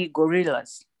see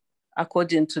gorillas,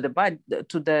 according to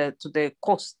the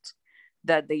cost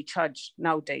that they charge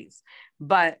nowadays.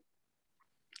 But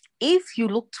if you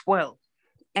looked well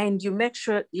and you make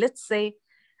sure, let's say,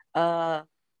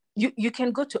 you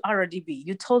can go to RDB.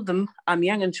 You told them, I'm a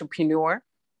young entrepreneur.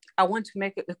 I want to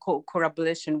make a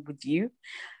collaboration with you.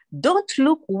 Don't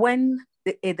look when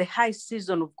the high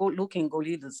season of looking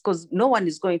gorillas, because no one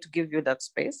is going to give you that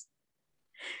space.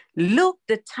 Look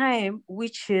the time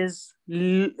which is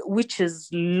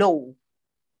low,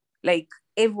 like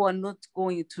everyone not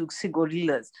going to see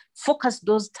gorillas. Focus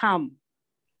those time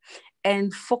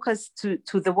and focus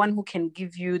to the one who can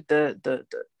give you the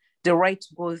right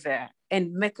to go there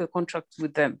and make a contract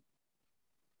with them.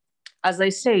 As I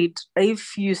said,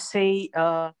 if you say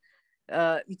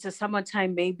it's a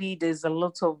summertime, maybe there's a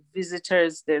lot of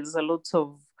visitors, there's a lot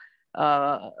of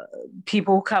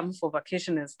people who come for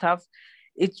vacation and stuff.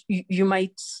 You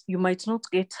might not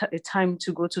get a time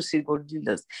to go to see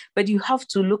gorillas, but you have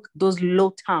to look those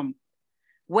low term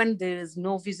when there is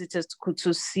no visitors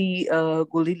to see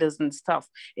gorillas and stuff,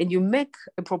 and you make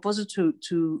a proposal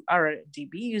to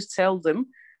RDB. You tell them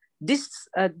this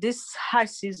high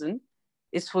season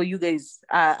is for you guys.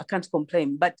 I can't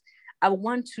complain, but I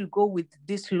want to go with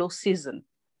this low season.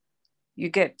 You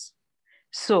get?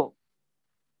 So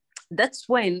that's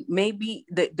when maybe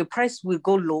the price will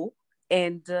go low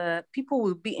and people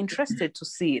will be interested to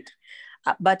see it.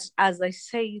 But as I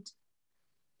said,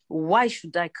 why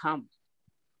should I come?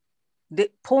 The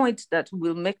point that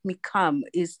will make me come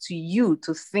is to you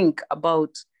to think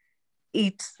about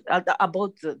it,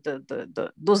 about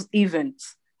those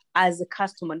events as a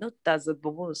customer, not as a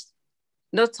boss,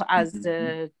 not as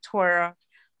the tour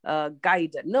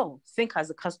guide. No, think as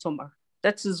a customer.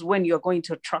 That is when you're going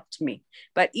to attract me.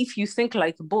 But if you think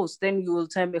like a boss, then you will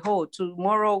tell me, oh,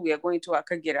 tomorrow we are going to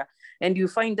Akagera. And you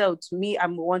find out me, I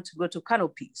want to go to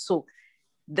Canopy. So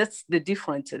that's the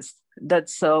differences.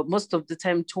 That's most of the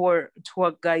time tour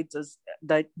guides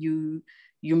that you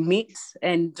meet,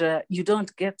 and you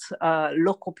don't get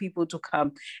local people to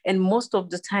come. And most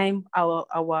of the time,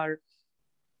 our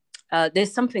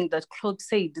there's something that Claude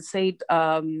said. He said,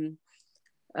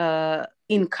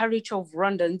 encourage of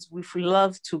Rwandans, we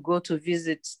love to go to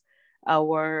visit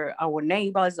our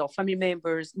neighbors, our family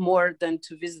members, more than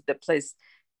to visit the place.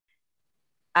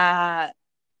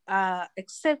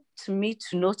 accept me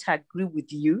to not agree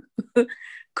with you,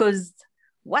 because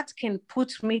what can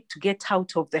put me to get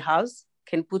out of the house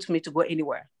can put me to go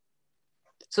anywhere.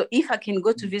 So if I can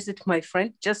go to visit my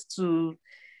friend just to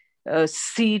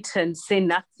sit and say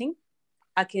nothing,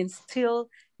 I can still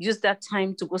use that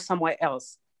time to go somewhere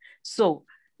else. So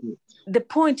the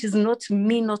point is not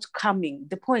me not coming.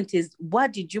 The point is,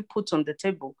 what did you put on the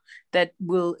table that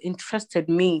will interested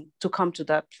me to come to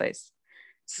that place?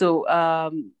 So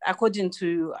according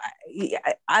to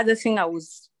other thing I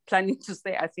was planning to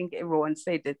say, I think everyone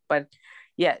said it, but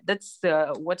yeah, that's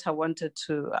what I wanted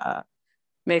to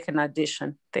make an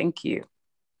addition. Thank you.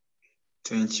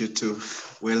 Thank you too.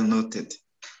 Well noted.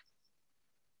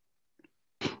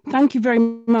 Thank you very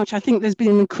much. I think there's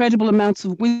been an incredible amount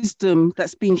of wisdom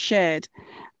that's been shared.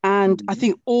 And I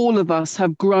think all of us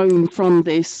have grown from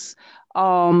this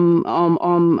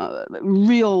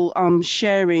real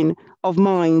sharing of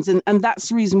minds. And that's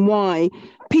the reason why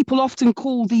people often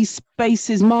call these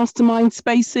spaces mastermind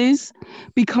spaces,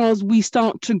 because we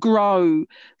start to grow.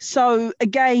 So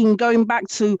again, going back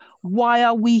to why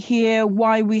are we here?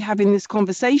 Why are we having these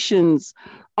conversations?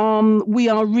 We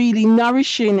are really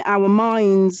nourishing our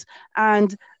minds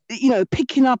and,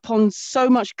 picking up on so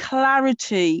much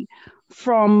clarity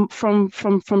from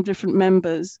different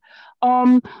members.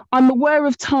 I'm aware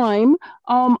of time,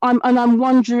 and I'm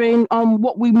wondering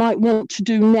what we might want to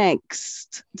do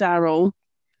next, Daryl.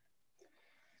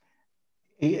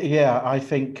 Yeah, I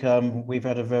think we've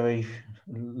had a very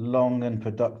long and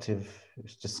productive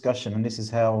discussion, and this is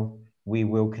how we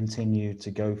will continue to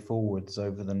go forwards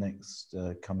over the next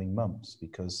coming months,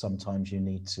 because sometimes you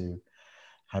need to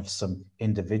have some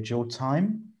individual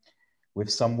time with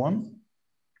someone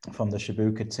from the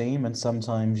Shibuka team, and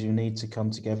sometimes you need to come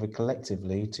together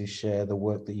collectively to share the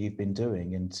work that you've been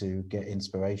doing and to get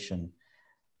inspiration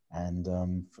and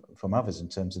from others in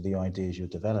terms of the ideas you're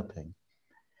developing.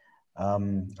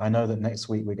 I know that next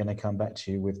week we're going to come back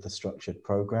to you with the structured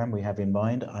program we have in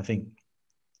mind. I think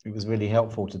it was really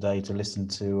helpful today to listen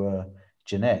to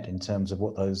Jeanette in terms of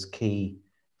what those key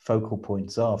focal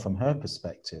points are from her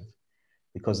perspective,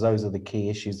 because those are the key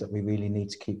issues that we really need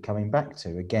to keep coming back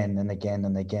to again and again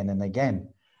and again and again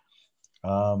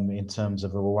in terms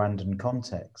of a Rwandan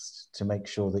context, to make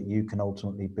sure that you can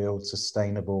ultimately build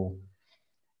sustainable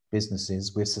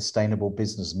businesses with sustainable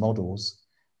business models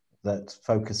that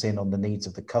focus in on the needs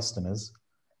of the customers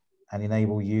and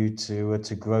enable you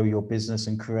to grow your business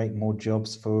and create more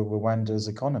jobs for Rwanda's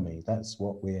economy. That's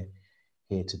what we're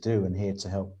here to do and here to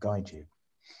help guide you.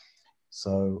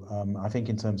 So I think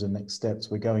in terms of next steps,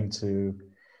 we're going to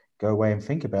go away and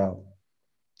think about,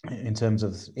 in terms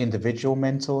of individual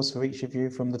mentors for each of you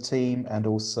from the team, and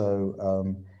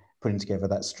also putting together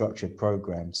that structured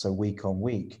program. So week on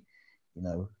week,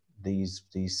 these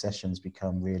sessions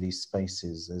become really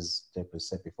spaces, as Deborah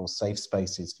said before, safe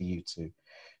spaces for you to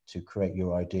create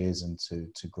your ideas and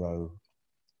to grow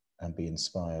and be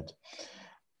inspired.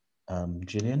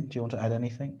 Gillian, do you want to add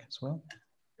anything as well?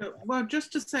 Well,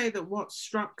 just to say that what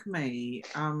struck me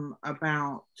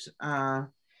about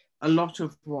a lot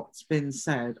of what's been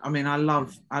said, I mean, I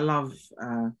love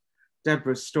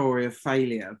Deborah's story of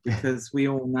failure, because we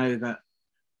all know that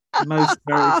most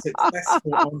very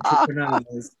successful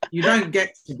entrepreneurs, you don't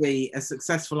get to be a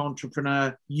successful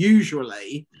entrepreneur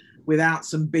usually without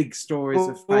some big stories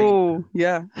of failure. Oh,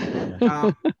 yeah.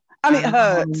 And it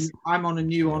hurts. I'm on a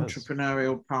new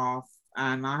entrepreneurial path,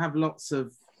 and I have lots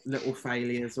of little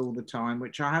failures all the time,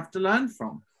 which I have to learn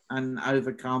from and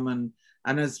overcome,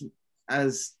 and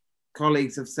as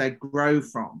colleagues have said, grow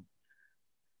from.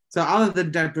 So other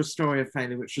than Deborah's story of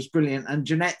failure, which was brilliant, and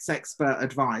Jeanette's expert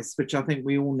advice, which I think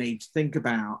we all need to think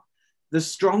about, the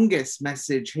strongest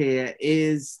message here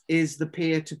is the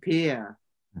peer-to-peer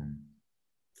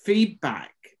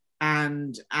feedback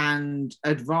and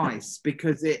advice,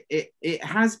 because it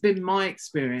has been my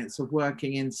experience of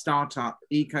working in startup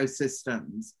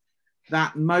ecosystems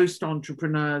that most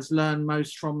entrepreneurs learn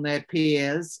most from their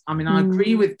peers. I mean, I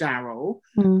agree with Daryl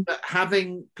that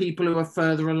having people who are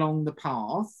further along the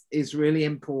path is really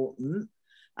important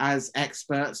as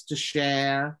experts to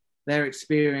share their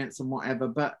experience and whatever.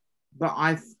 But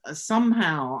I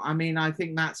somehow, I mean, I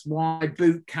think that's why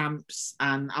boot camps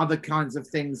and other kinds of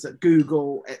things that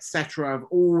Google, etc., have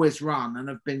always run and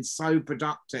have been so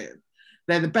productive.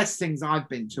 They're the best things I've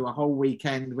been to, a whole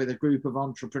weekend with a group of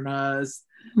entrepreneurs.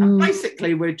 And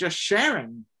basically, we're just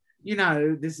sharing,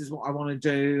 this is what I want to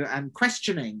do, and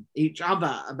questioning each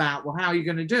other about, well, how are you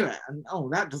going to do it? And, oh,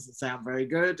 that doesn't sound very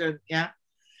good. And yeah.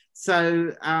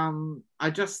 So I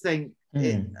just think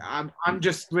I'm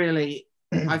just really,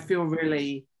 I feel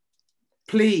really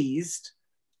pleased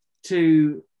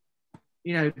to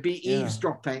be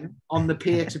eavesdropping on the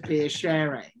peer-to-peer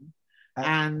sharing.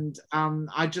 And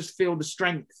I just feel the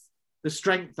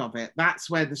strength of it. That's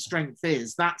where the strength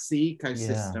is. That's the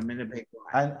ecosystem in a big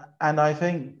way. And I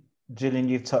think, Gillian,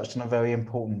 you've touched on a very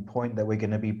important point that we're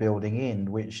going to be building in,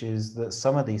 which is that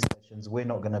some of these sessions, we're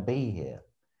not going to be here.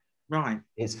 Right.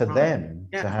 It's for them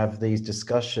to have these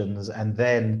discussions and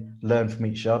then learn from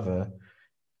each other.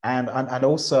 And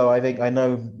also, I think I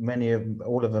know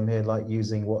all of them here like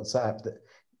using WhatsApp, that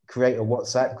create a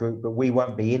WhatsApp group, but we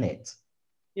won't be in it.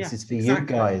 This is for you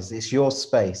guys. It's your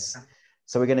space.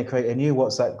 So we're going to create a new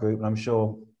WhatsApp group, and I'm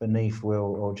sure Beneath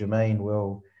will, or Jermaine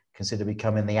will consider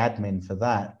becoming the admin for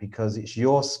that, because it's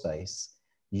your space,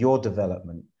 your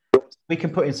development. We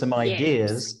can put in some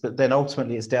ideas, but then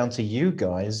ultimately it's down to you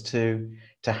guys to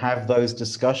have those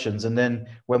discussions. And then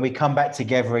when we come back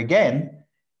together again,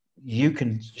 you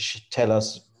can tell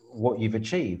us what you've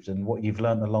achieved and what you've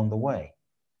learned along the way.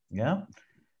 Yeah.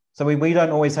 So we don't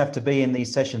always have to be in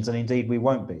these sessions, and indeed we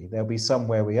won't be. There'll be some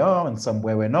where we are and some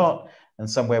where we're not, and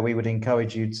somewhere we would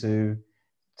encourage you to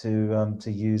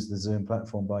use the Zoom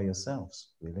platform by yourselves,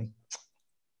 really.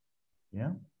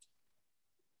 Yeah.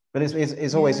 But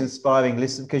it's always inspiring,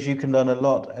 listen, because you can learn a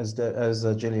lot, as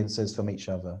Gillian says, from each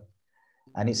other.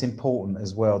 And it's important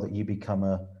as well that you become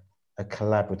a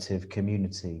collaborative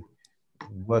community,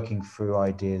 working through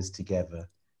ideas together,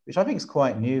 which I think is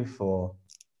quite new for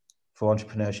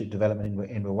entrepreneurship development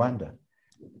in Rwanda.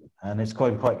 And it's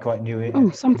quite new. Oh,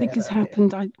 something has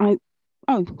happened.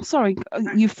 Oh, sorry,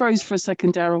 you froze for a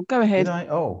second, Daryl. Go ahead. Did I?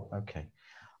 Oh, okay.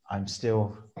 I'm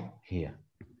still here.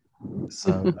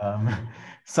 So,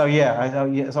 so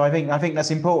I think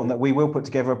that's important, that we will put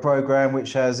together a program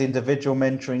which has individual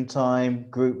mentoring time,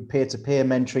 group peer-to-peer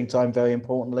mentoring time, very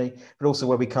importantly, but also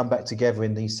where we come back together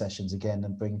in these sessions again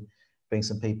and bring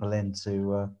some people in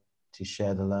to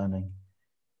share the learning.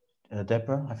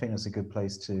 Deborah, I think that's a good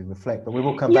place to reflect, but we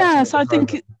will come back. Yes, I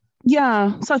think.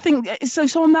 Yeah, so I think so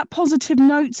on that positive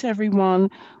note, everyone,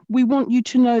 we want you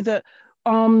to know that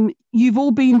you've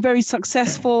all been very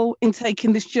successful in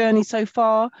taking this journey so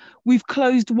far. We've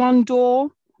closed one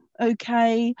door,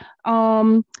 okay.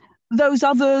 Those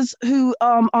others who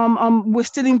we're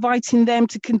still inviting them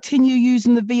to continue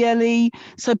using the VLE,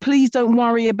 so please don't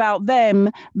worry about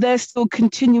them. They're still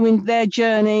continuing their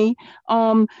journey.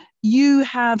 You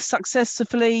have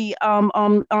successfully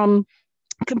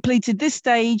completed this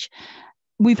stage.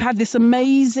 We've had this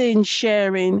amazing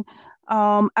sharing,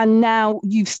 and now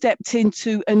you've stepped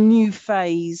into a new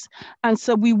phase. And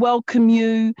so we welcome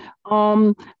you,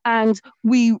 and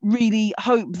we really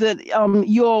hope that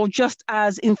you're just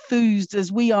as enthused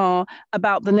as we are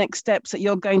about the next steps that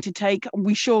you're going to take.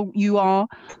 We're sure you are.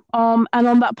 And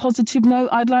on that positive note,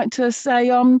 I'd like to say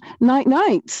night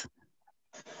night.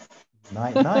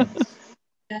 Night night.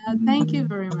 Thank you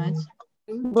very much.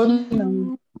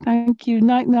 Thank you.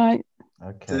 Night night.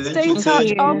 Okay. Stay in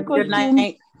touch. Ask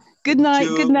questions. Good night.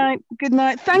 Good night. Good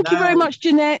night. Thank you very much,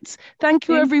 Jeanette. Thank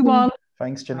you, everyone.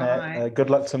 Thanks, Jeanette. Good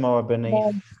luck tomorrow,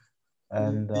 Beneath.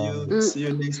 And see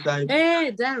you next time.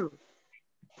 Hey, Daryl.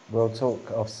 We'll talk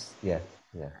off. Yeah.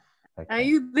 Okay. Are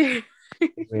you there?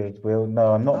 We'll.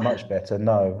 No, I'm not much better.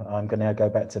 No, I'm going to go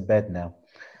back to bed now.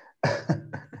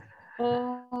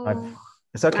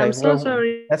 It's okay. I'm so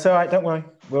sorry. That's all right. Don't worry.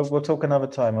 We'll talk another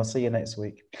time. I'll see you next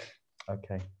week.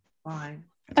 Okay. Bye.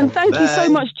 And thank you so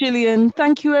much, Gillian.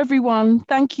 Thank you, everyone.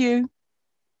 Thank you.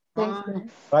 Bye.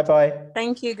 Bye-bye.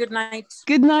 Thank you. Good night.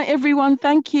 Good night, everyone.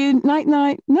 Thank you. Night,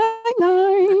 night. Night,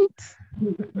 night.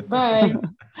 Bye.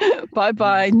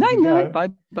 Bye-bye. Night, night.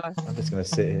 Bye-bye. I'm just going to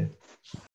sit here.